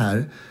göra så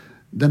här.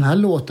 Den här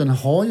låten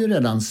har ju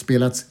redan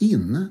spelats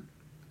in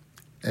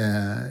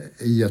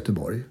i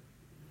Göteborg.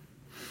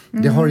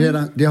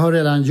 Det har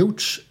redan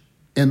gjorts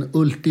en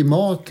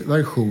ultimat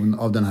version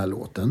av den här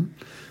låten.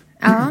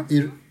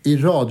 I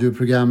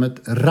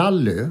radioprogrammet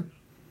Rally.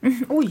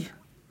 Oj,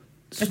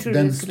 jag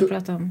trodde du skulle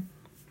prata om.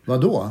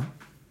 Vadå?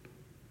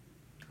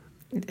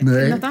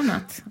 Nej. Något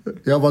annat?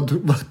 Ja,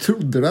 vad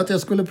trodde du att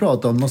jag skulle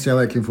prata om? Måste jag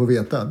verkligen få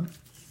veta.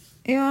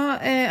 Ja,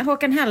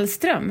 Håkan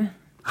Hellström.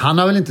 Han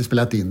har väl inte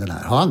spelat in den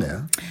här? Har han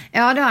det?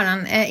 Ja, det har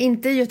han.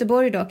 Inte i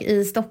Göteborg dock,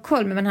 i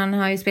Stockholm. Men han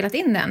har ju spelat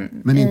in den.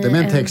 Men inte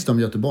med en text om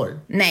Göteborg?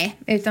 Nej,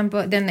 utan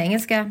på den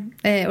engelska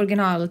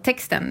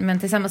originaltexten. Men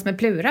tillsammans med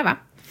Plura, va?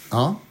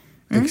 Ja,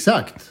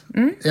 exakt.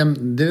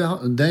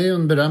 Det är ju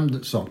en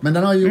berömd sak. Men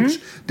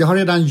det har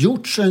redan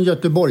gjorts en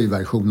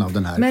Göteborg-version av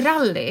den här. Med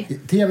Rally?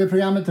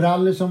 TV-programmet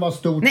Rally som var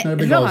stort när det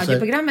begav sig.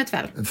 Radioprogrammet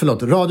väl?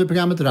 Förlåt,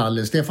 radioprogrammet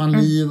Rally. Stefan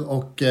Liv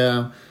och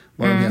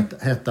vad de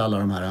hette alla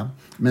de här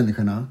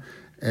människorna.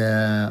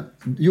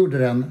 Gjorde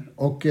den.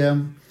 Och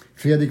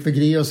Fredrik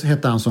Vegreus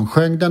hette han som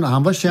sjöng den. Och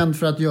han var känd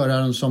för att göra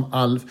den som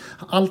Alf.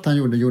 Allt han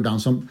gjorde han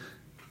som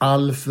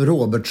Alf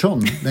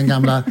Robertsson. Den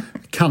gamla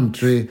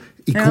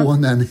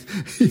country-ikonen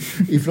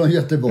ifrån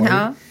Göteborg.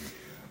 Ja.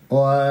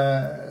 Och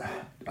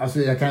alltså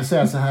jag kan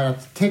säga så här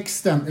att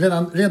texten,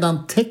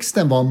 redan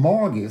texten var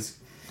magisk.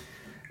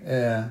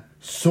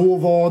 Så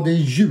var det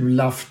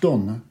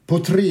julafton på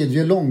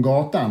 3:e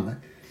Långgatan.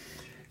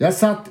 Jag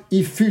satt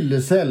i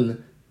fyllecell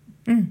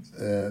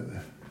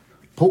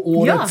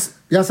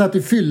jag satt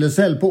i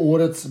fyllecell på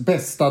årets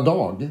bästa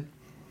dag.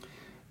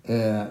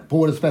 På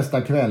årets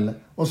bästa kväll.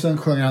 Och sen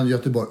sjöng han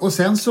Göteborg. Och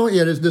sen så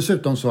är det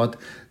dessutom så att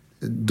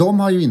de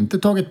har ju inte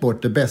tagit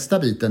bort det bästa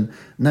biten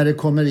när det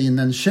kommer in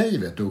en tjej,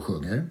 vet du, och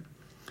sjunger.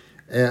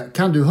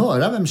 Kan du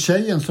höra vem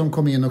tjejen som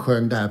kom in och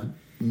sjöng det här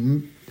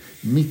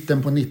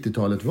mitten på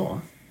 90-talet var?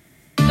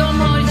 De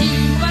har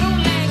givar och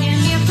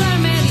lägenheter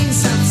med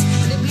insats.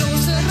 Det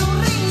blåser och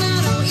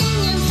regnar och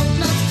ingen får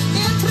plats.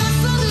 Jag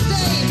träffade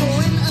dig på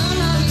en öl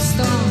här i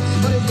stan.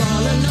 Var du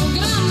galen och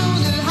grann och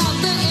du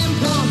hade en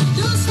plan.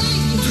 Du var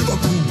snygg. Du var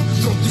cool,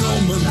 drottning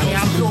om en dag.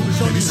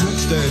 Vi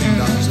sågs där i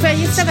land. Får jag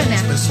gissa vem det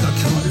är? Du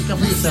ska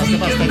få gissa, jag ska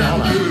bara stänga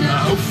av här.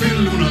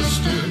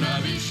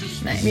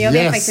 Nej, men jag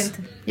vet faktiskt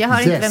inte. Jag har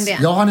inte vem det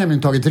är. Jag har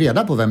nämligen tagit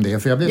reda på vem det är,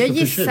 för jag blev så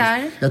förtjust.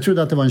 gissar. Jag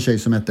trodde att det var en tjej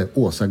som hette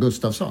Åsa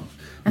Gustafsson,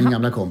 min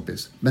gamla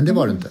kompis. Men det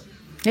var det inte.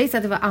 Jag gissar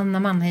att det var Anna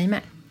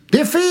Mannheimer.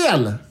 Det är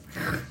fel!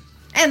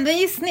 Ändå en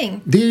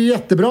gissning. Det är ju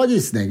jättebra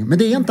gissning, men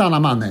det är inte Anna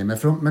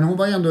Mannheimer. Men hon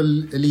var ju ändå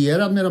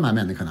lierad med de här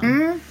människorna.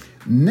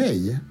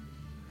 Nej,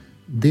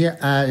 det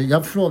är...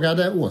 Jag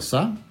frågade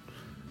Åsa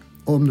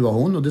om det var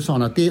hon, och det sa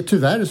hon att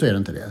tyvärr så är det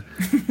inte det.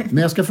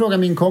 Men jag ska fråga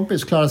min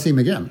kompis Clara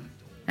Zimmergren.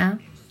 Ja.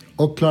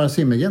 Och Clara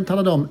Zimmergren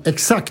talade om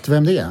exakt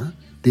vem det är.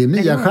 Det är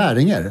Mia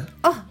Skäringer.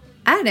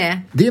 Är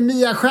det? Det är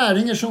Mia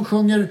Skäringer som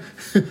sjunger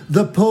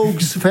The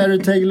Pogues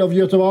Fairy Tale of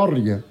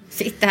Göteborg.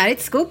 Shit, det här är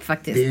ett scoop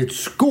faktiskt. Det är ett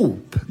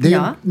scoop. Det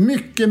är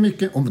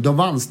mycket... De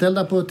var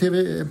anställda på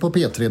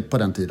P3 på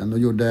den tiden och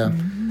gjorde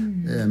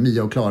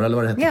Mia och Clara, eller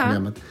vad det hette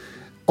programmet.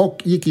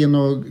 Och gick in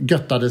och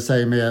göttade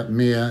sig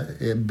med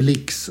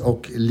Blix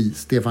och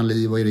Stefan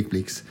Liv och Erik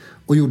Blix.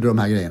 Och gjorde de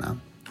här grejerna.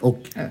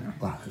 Och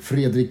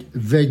Fredrik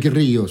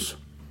Vegreus.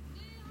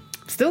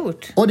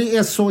 Stort. Och det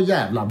är så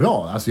jävla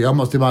bra. Alltså jag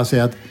måste bara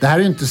säga att det här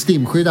är inte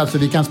stimskydd, alltså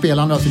vi kan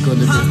spela några sekunder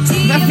till.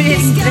 Varför är det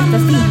inte detta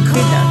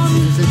stimskyddat?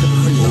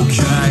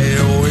 Okej,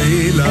 och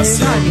hela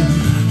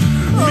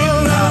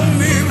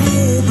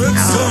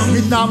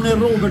Mitt namn är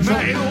Robertsson.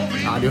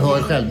 Ja, du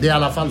hör själv. Det är i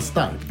alla fall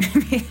starkt.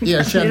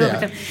 Erkänn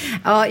det.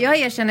 Ja, jag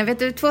erkänner. Vet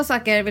du, 2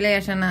 saker vill jag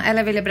erkänna.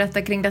 Eller vill jag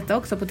berätta kring detta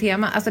också på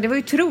tema. Alltså det var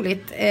ju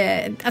otroligt.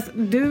 Alltså,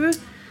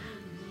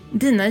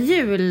 dina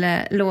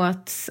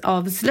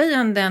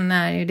jullåtsavslöjanden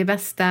är ju det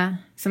bästa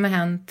som har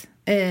hänt.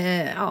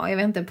 Jag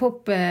vet inte,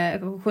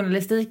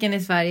 popjournalistiken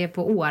i Sverige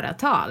på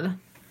åratal.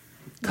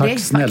 Tack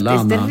snälla,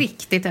 Anna. Det är faktiskt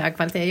riktigt hög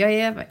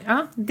kvalitet.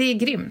 Det är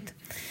grymt.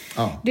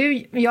 Ja.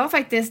 Du, jag har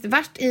faktiskt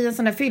varit i en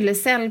sån där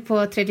fyllecell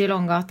på Tredje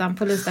Långgatan,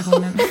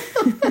 polisstationen.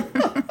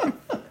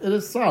 Är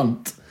det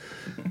sant?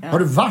 Ja. Har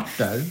du varit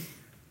där?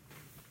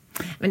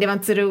 Men det var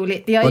inte så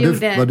roligt.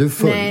 Var du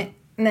full?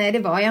 Nej, det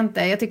var jag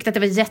inte. Jag tyckte att det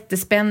var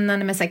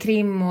jättespännande med så här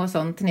krim och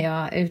sånt när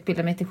jag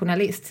utbildade mig till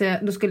journalist. Så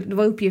då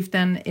var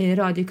uppgiften i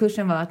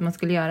radiokursen var att man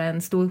skulle göra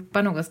en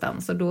ståuppa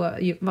någonstans. Och då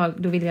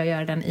ville jag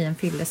göra den i en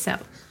fyllecell.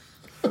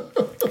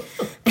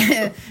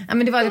 Ja,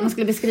 men det var att man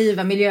skulle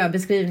beskriva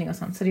miljöbeskrivning och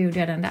sånt, så det gjorde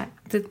jag den där.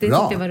 Det tyckte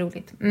jag var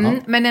roligt. Ja.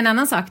 Men en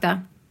annan sak då.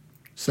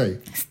 Säg.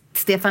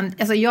 Stefan,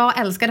 alltså jag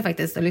älskade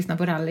faktiskt att lyssna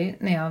på rally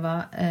när jag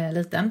var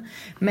liten.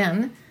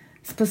 Men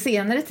på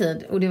senare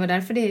tid, och det var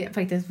därför det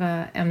faktiskt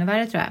var ännu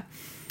värre tror jag.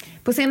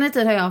 På senare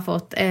tid har jag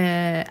fått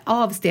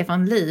av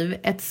Stefan Liv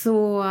ett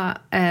så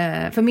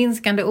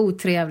förminskande,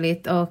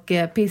 otrevligt och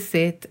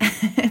pissigt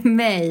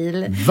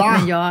mejl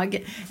när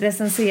jag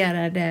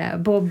recenserade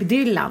Bob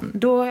Dylan.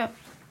 Då,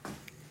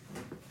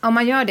 om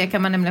man gör det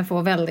kan man nämligen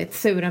få väldigt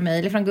sura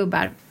mejl från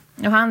gubbar.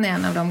 Och han är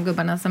en av de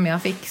gubbarna som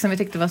jag fick, som jag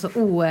tyckte var så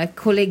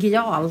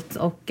okollegialt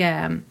och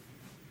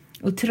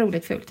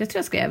otroligt fult. Jag tror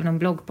jag skrev någon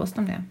bloggpost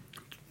om det.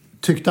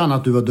 Tyckte han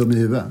att du var dum i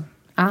huvudet?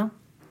 Ja.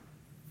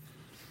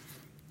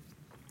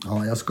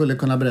 Ja, jag skulle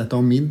kunna berätta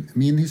om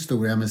min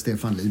historia med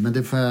Stefan Liv, men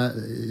det får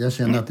jag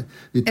känner att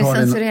vi tar det.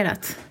 Är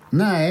censurerat?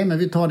 Nej, men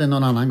vi tar det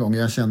någon annan gång.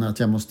 Jag känner att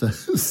jag måste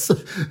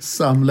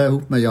samla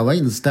ihop mig. Jag var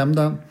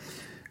instämda.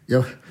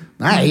 Jag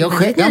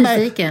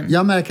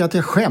märker att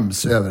jag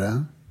skäms över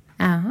det.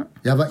 Aha.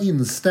 Jag var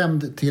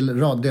instämd till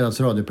deras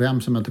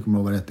radioprogram som jag inte kommer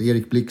ihåg vad det hette,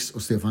 Erik Blix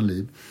och Stefan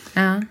Liv.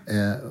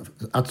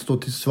 Att stå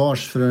till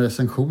svars för en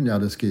recension jag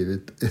hade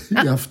skrivit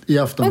i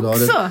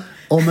Aftonbladet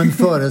om en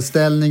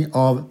föreställning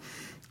av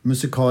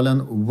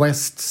musikalen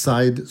West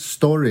Side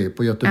Story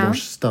på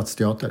Göteborgs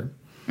stadsteater.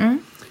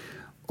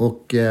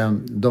 Och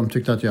de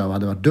tyckte att jag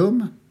hade varit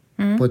dum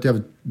på ett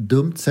jävligt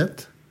dumt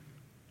sätt.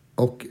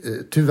 Och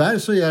tyvärr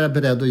så är jag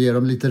beredd att ge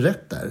dem lite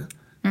rätt där.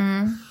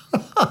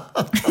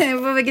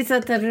 På vilket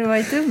sätt hade du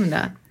varit dum då?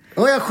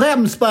 Och jag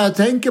skäms bara jag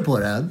tänker på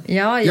det.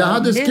 Ja, jag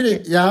hade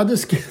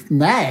skrivit...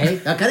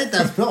 Nej, jag kan inte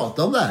ens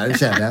prata om det här,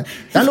 känner jag.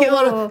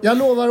 Jag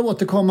lovar att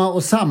återkomma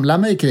och samla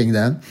mig kring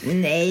det.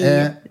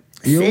 Nej.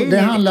 Det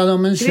handlade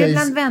om en tjej. tjejs... Du är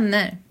bland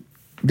vänner.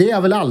 Det är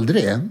jag väl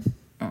aldrig.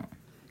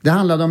 Det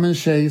handlade om en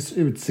tjejs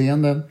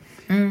utseende.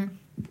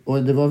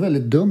 Och det var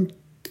väldigt dumt,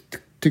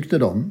 tyckte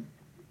de.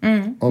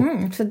 Och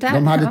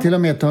de hade till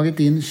och med tagit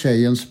in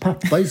tjejens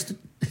pappa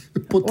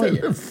på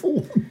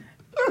telefon.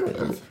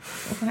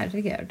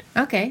 Herregud.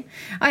 Okej.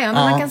 Men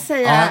man kan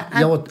säga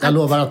jag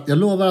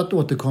lovar att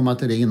återkomma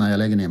till det innan jag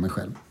lägger ner mig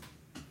själv.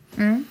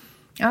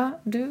 Ja,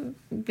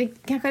 vi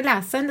kanske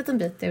läsa en liten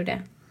bit ur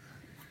det.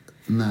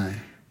 Nej.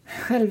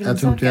 Jag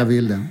tror inte jag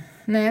vill det.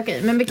 Nej,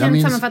 okej. Men vi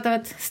kan sammanfatta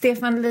att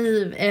Stefan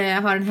Liv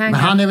har en hang-up. Men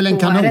han är väl en på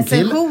kanonkille?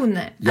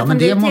 recensioner. Ja, att men han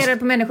det irriterar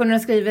på människor när de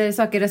skriver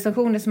saker i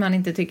recensioner som han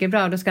inte tycker är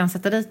bra. Då ska han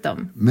sätta dit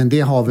dem. Men det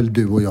har väl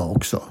du och jag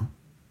också?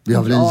 Vi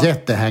har väl en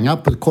jättehänga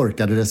på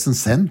korkade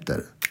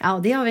recensenter? Ja,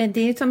 det har vi. Det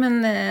är ju som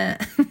en,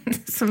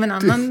 som en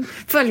annan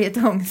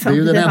följetong. Det är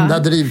ju den enda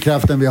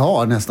drivkraften vi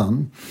har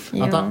nästan.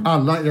 Ja. Att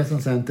alla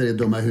recensenter är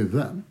dumma i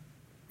huvudet.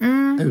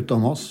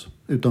 Utom oss.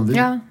 Utom vi.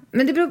 Ja,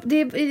 men det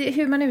är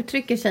hur man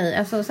uttrycker sig.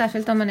 Alltså,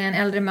 särskilt om man är en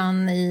äldre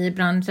man i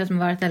branschen som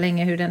har varit där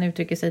länge. Hur den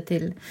uttrycker sig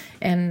till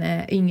en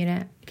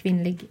yngre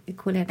kvinnlig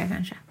kollega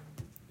kanske.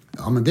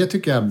 Ja, men det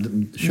tycker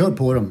jag. Kör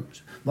på dem.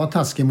 Var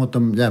taskig mot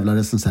de jävla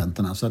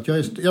recensenterna. Så att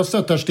jag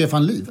stöttar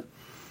Stefan Liv.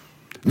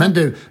 Men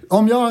du,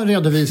 om jag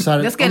redovisar...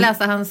 Jag ska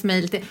läsa hans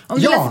mejl till... Om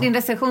du läser din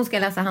recension ska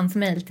jag läsa hans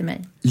mejl till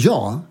mig.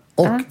 Ja,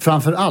 och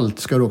framför allt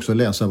ska du också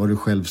läsa vad du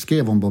själv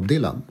skrev om Bob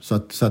Dylan. Så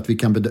att vi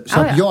kan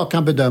att jag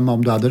kan bedöma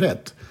om du hade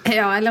rätt.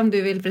 Ja, eller om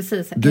du vill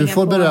precis. Du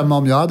får berömma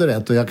om jag hade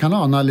rätt och jag kan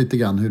ana lite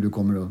grann hur du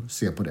kommer att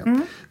se på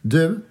det.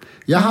 Du,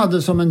 jag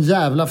hade som en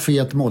jävla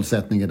fet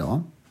målsättning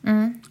idag.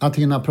 Att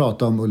hinna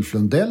prata om Ulf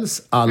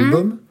Lundells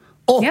album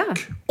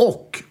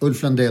och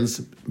Ulf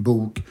Lundells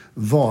bok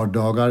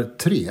Vardagar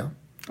 3.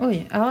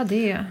 Oj, ja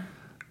det är...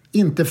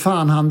 Inte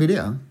fan han vid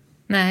det.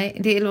 Nej,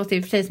 det låter i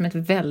och för sig som ett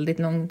väldigt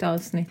långt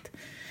avsnitt.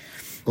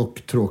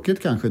 Och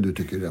tråkigt kanske du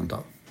tycker rent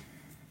av.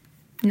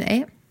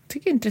 Nej,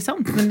 tycker det är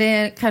intressant. Men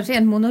det kanske är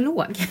en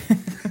monolog.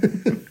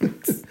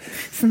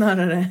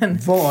 Snarare än...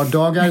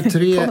 Vardagar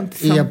 3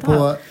 är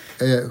på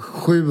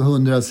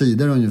 700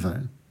 sidor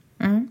ungefär.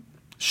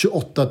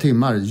 28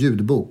 timmar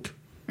ljudbok.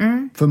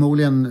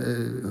 Förmodligen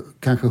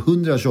kanske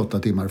 128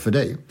 timmar för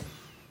dig.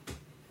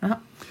 Aha.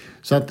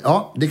 Så att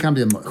det kan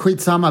bli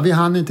skitsamma. Vi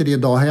hann inte det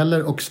idag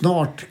heller. Och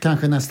snart,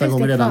 kanske nästa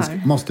gång redan,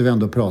 måste vi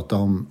ändå prata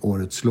om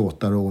årets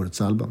låtar och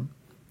årets album.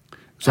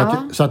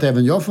 Så att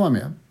även jag får vara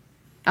med.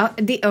 Ja,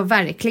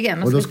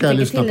 verkligen. Och då ska jag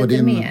lyssna på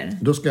din...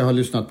 Då ska jag ha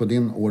lyssnat på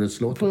din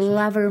årets låt också.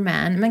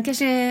 Loverman. Men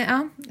kanske,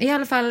 i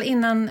alla fall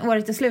innan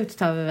året är slut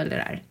tar vi väl det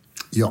där.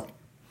 Ja.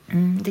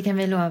 Det kan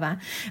vi lova.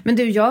 Men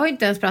du, jag har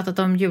inte ens pratat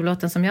om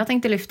jullåten som jag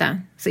tänkte lyfta.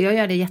 Så jag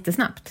gör det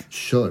jättesnabbt.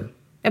 Kör.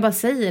 Jag bara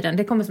säger den.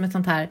 Det kommer som ett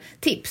sånt här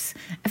tips.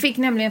 Jag fick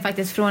nämligen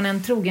faktiskt från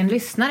en trogen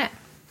lyssnare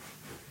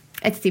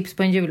ett tips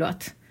på en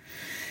jullåt.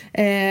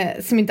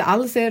 Som inte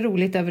alls är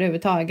roligt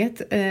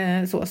överhuvudtaget.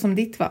 Så som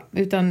ditt var.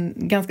 Utan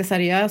ganska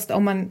seriöst.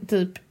 Om man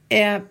typ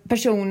är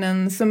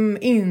personen som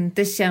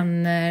inte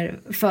känner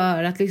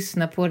för att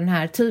lyssna på den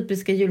här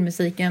typiska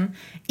julmusiken.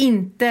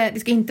 Det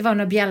ska inte vara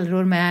några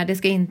bjällror med. Det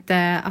ska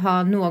inte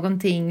ha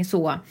någonting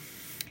så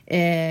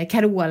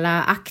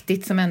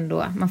Carola-aktigt som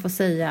ändå man får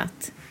säga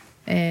att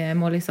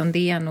Molly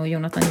Sandén och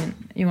Jonathan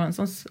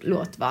Johanssons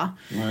låt var.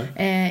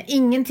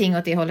 Ingenting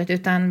åt det hållet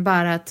utan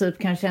bara typ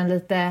kanske en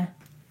lite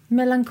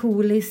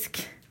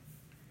melankolisk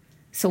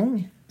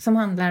sång som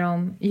handlar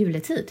om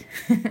juletid.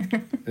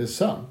 Det är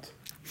sant.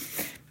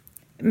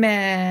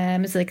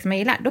 Med musik som jag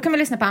gillar. Då kan man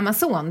lyssna på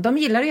Amazon. De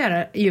gillar att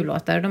göra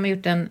jullåtar. De har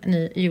gjort en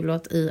ny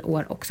jullåt i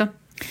år också.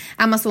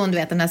 Amazon, du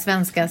vet, den där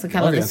svenska så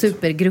kallade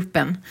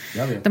supergruppen.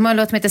 De har en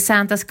låt som heter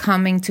Santa's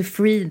Coming to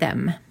Free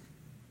Them.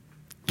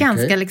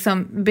 Ganska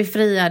liksom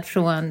befriad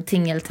från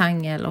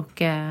tingeltangel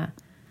och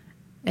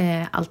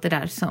allt det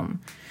där som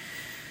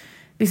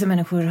vissa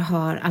människor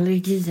har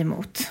allergi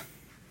emot.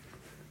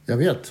 Jag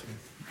vet.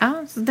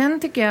 Ja, så den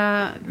tycker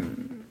jag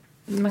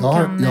man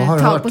kan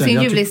ta på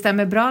sin jullista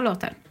med bra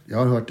låtar. Jag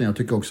har hört den, jag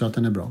tycker också att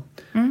den är bra.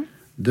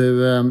 Du,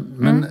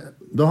 men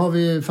då har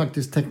vi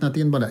faktiskt tecknat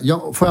in bara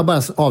det. Får jag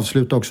bara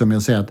avsluta också med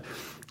att säga att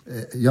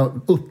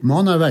jag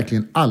uppmanar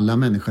verkligen alla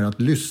människor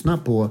att lyssna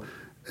på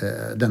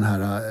den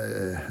här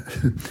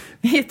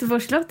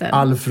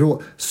Göteborgslåten.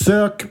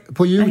 Sök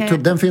på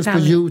YouTube. Den finns på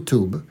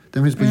YouTube.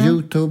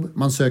 YouTube.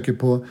 Man söker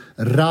på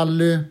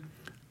Rally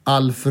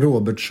Alf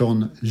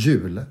Robertsson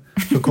jul.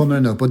 Så kommer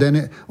den upp. Och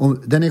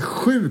den är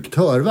sjukt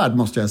hörvärd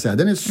måste jag säga.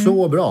 Den är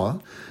så bra.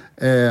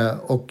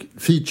 Och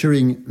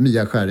featuring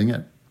Mia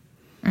Skäringer.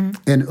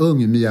 En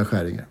ung Mia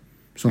Skäringer.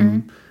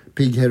 Som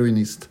pigg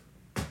heroinist.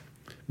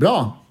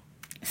 Bra.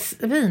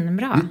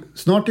 Svinbra.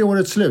 Snart är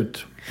året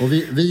slut. Och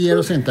vi ger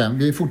oss inte.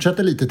 Vi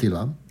fortsätter lite till,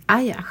 va?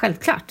 Ja,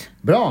 självklart.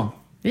 Bra.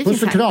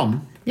 Puss och kram.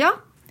 Ja,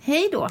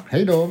 hej då.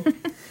 Hej då.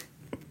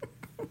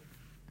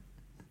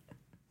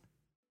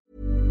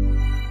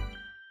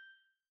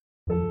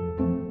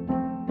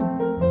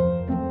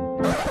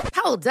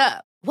 Hold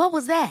up. What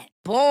was that?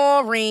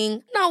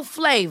 Boring. No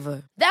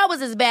flavor. That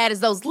was as bad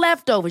as those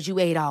leftovers you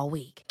ate all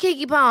week.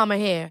 Keke Palmer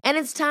here. And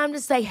it's time to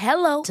say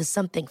hello to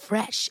something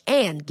fresh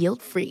and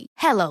guilt-free.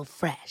 Hello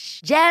Fresh.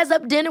 Jazz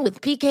up dinner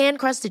with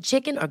pecan-crusted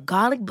chicken or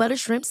garlic butter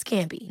shrimp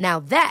scampi. Now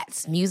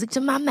that's music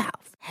to my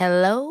mouth.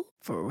 Hello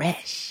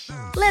Fresh.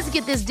 Let's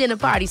get this dinner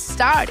party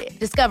started.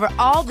 Discover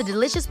all the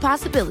delicious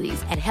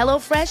possibilities at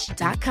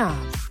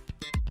hellofresh.com.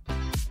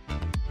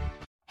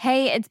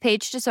 Hey, it's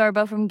Paige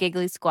DeSorbo from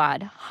Giggly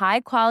Squad.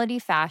 High quality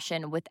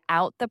fashion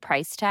without the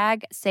price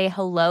tag. Say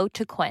hello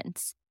to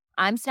Quince.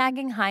 I'm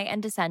snagging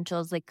high-end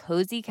essentials like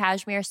cozy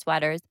cashmere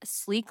sweaters,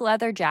 sleek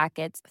leather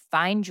jackets,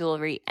 fine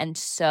jewelry, and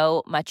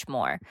so much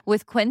more.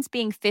 With Quince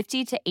being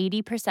 50 to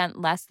 80%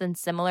 less than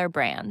similar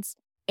brands.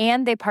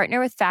 And they partner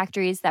with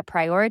factories that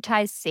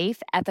prioritize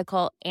safe,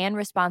 ethical, and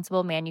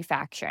responsible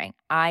manufacturing.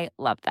 I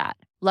love that.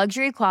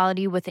 Luxury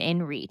quality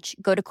within reach.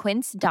 Go to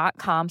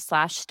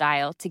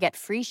quince.com/style to get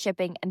free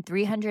shipping and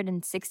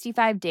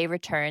 365-day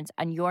returns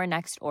on your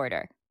next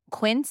order.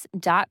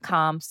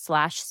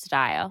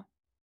 Quince.com/style.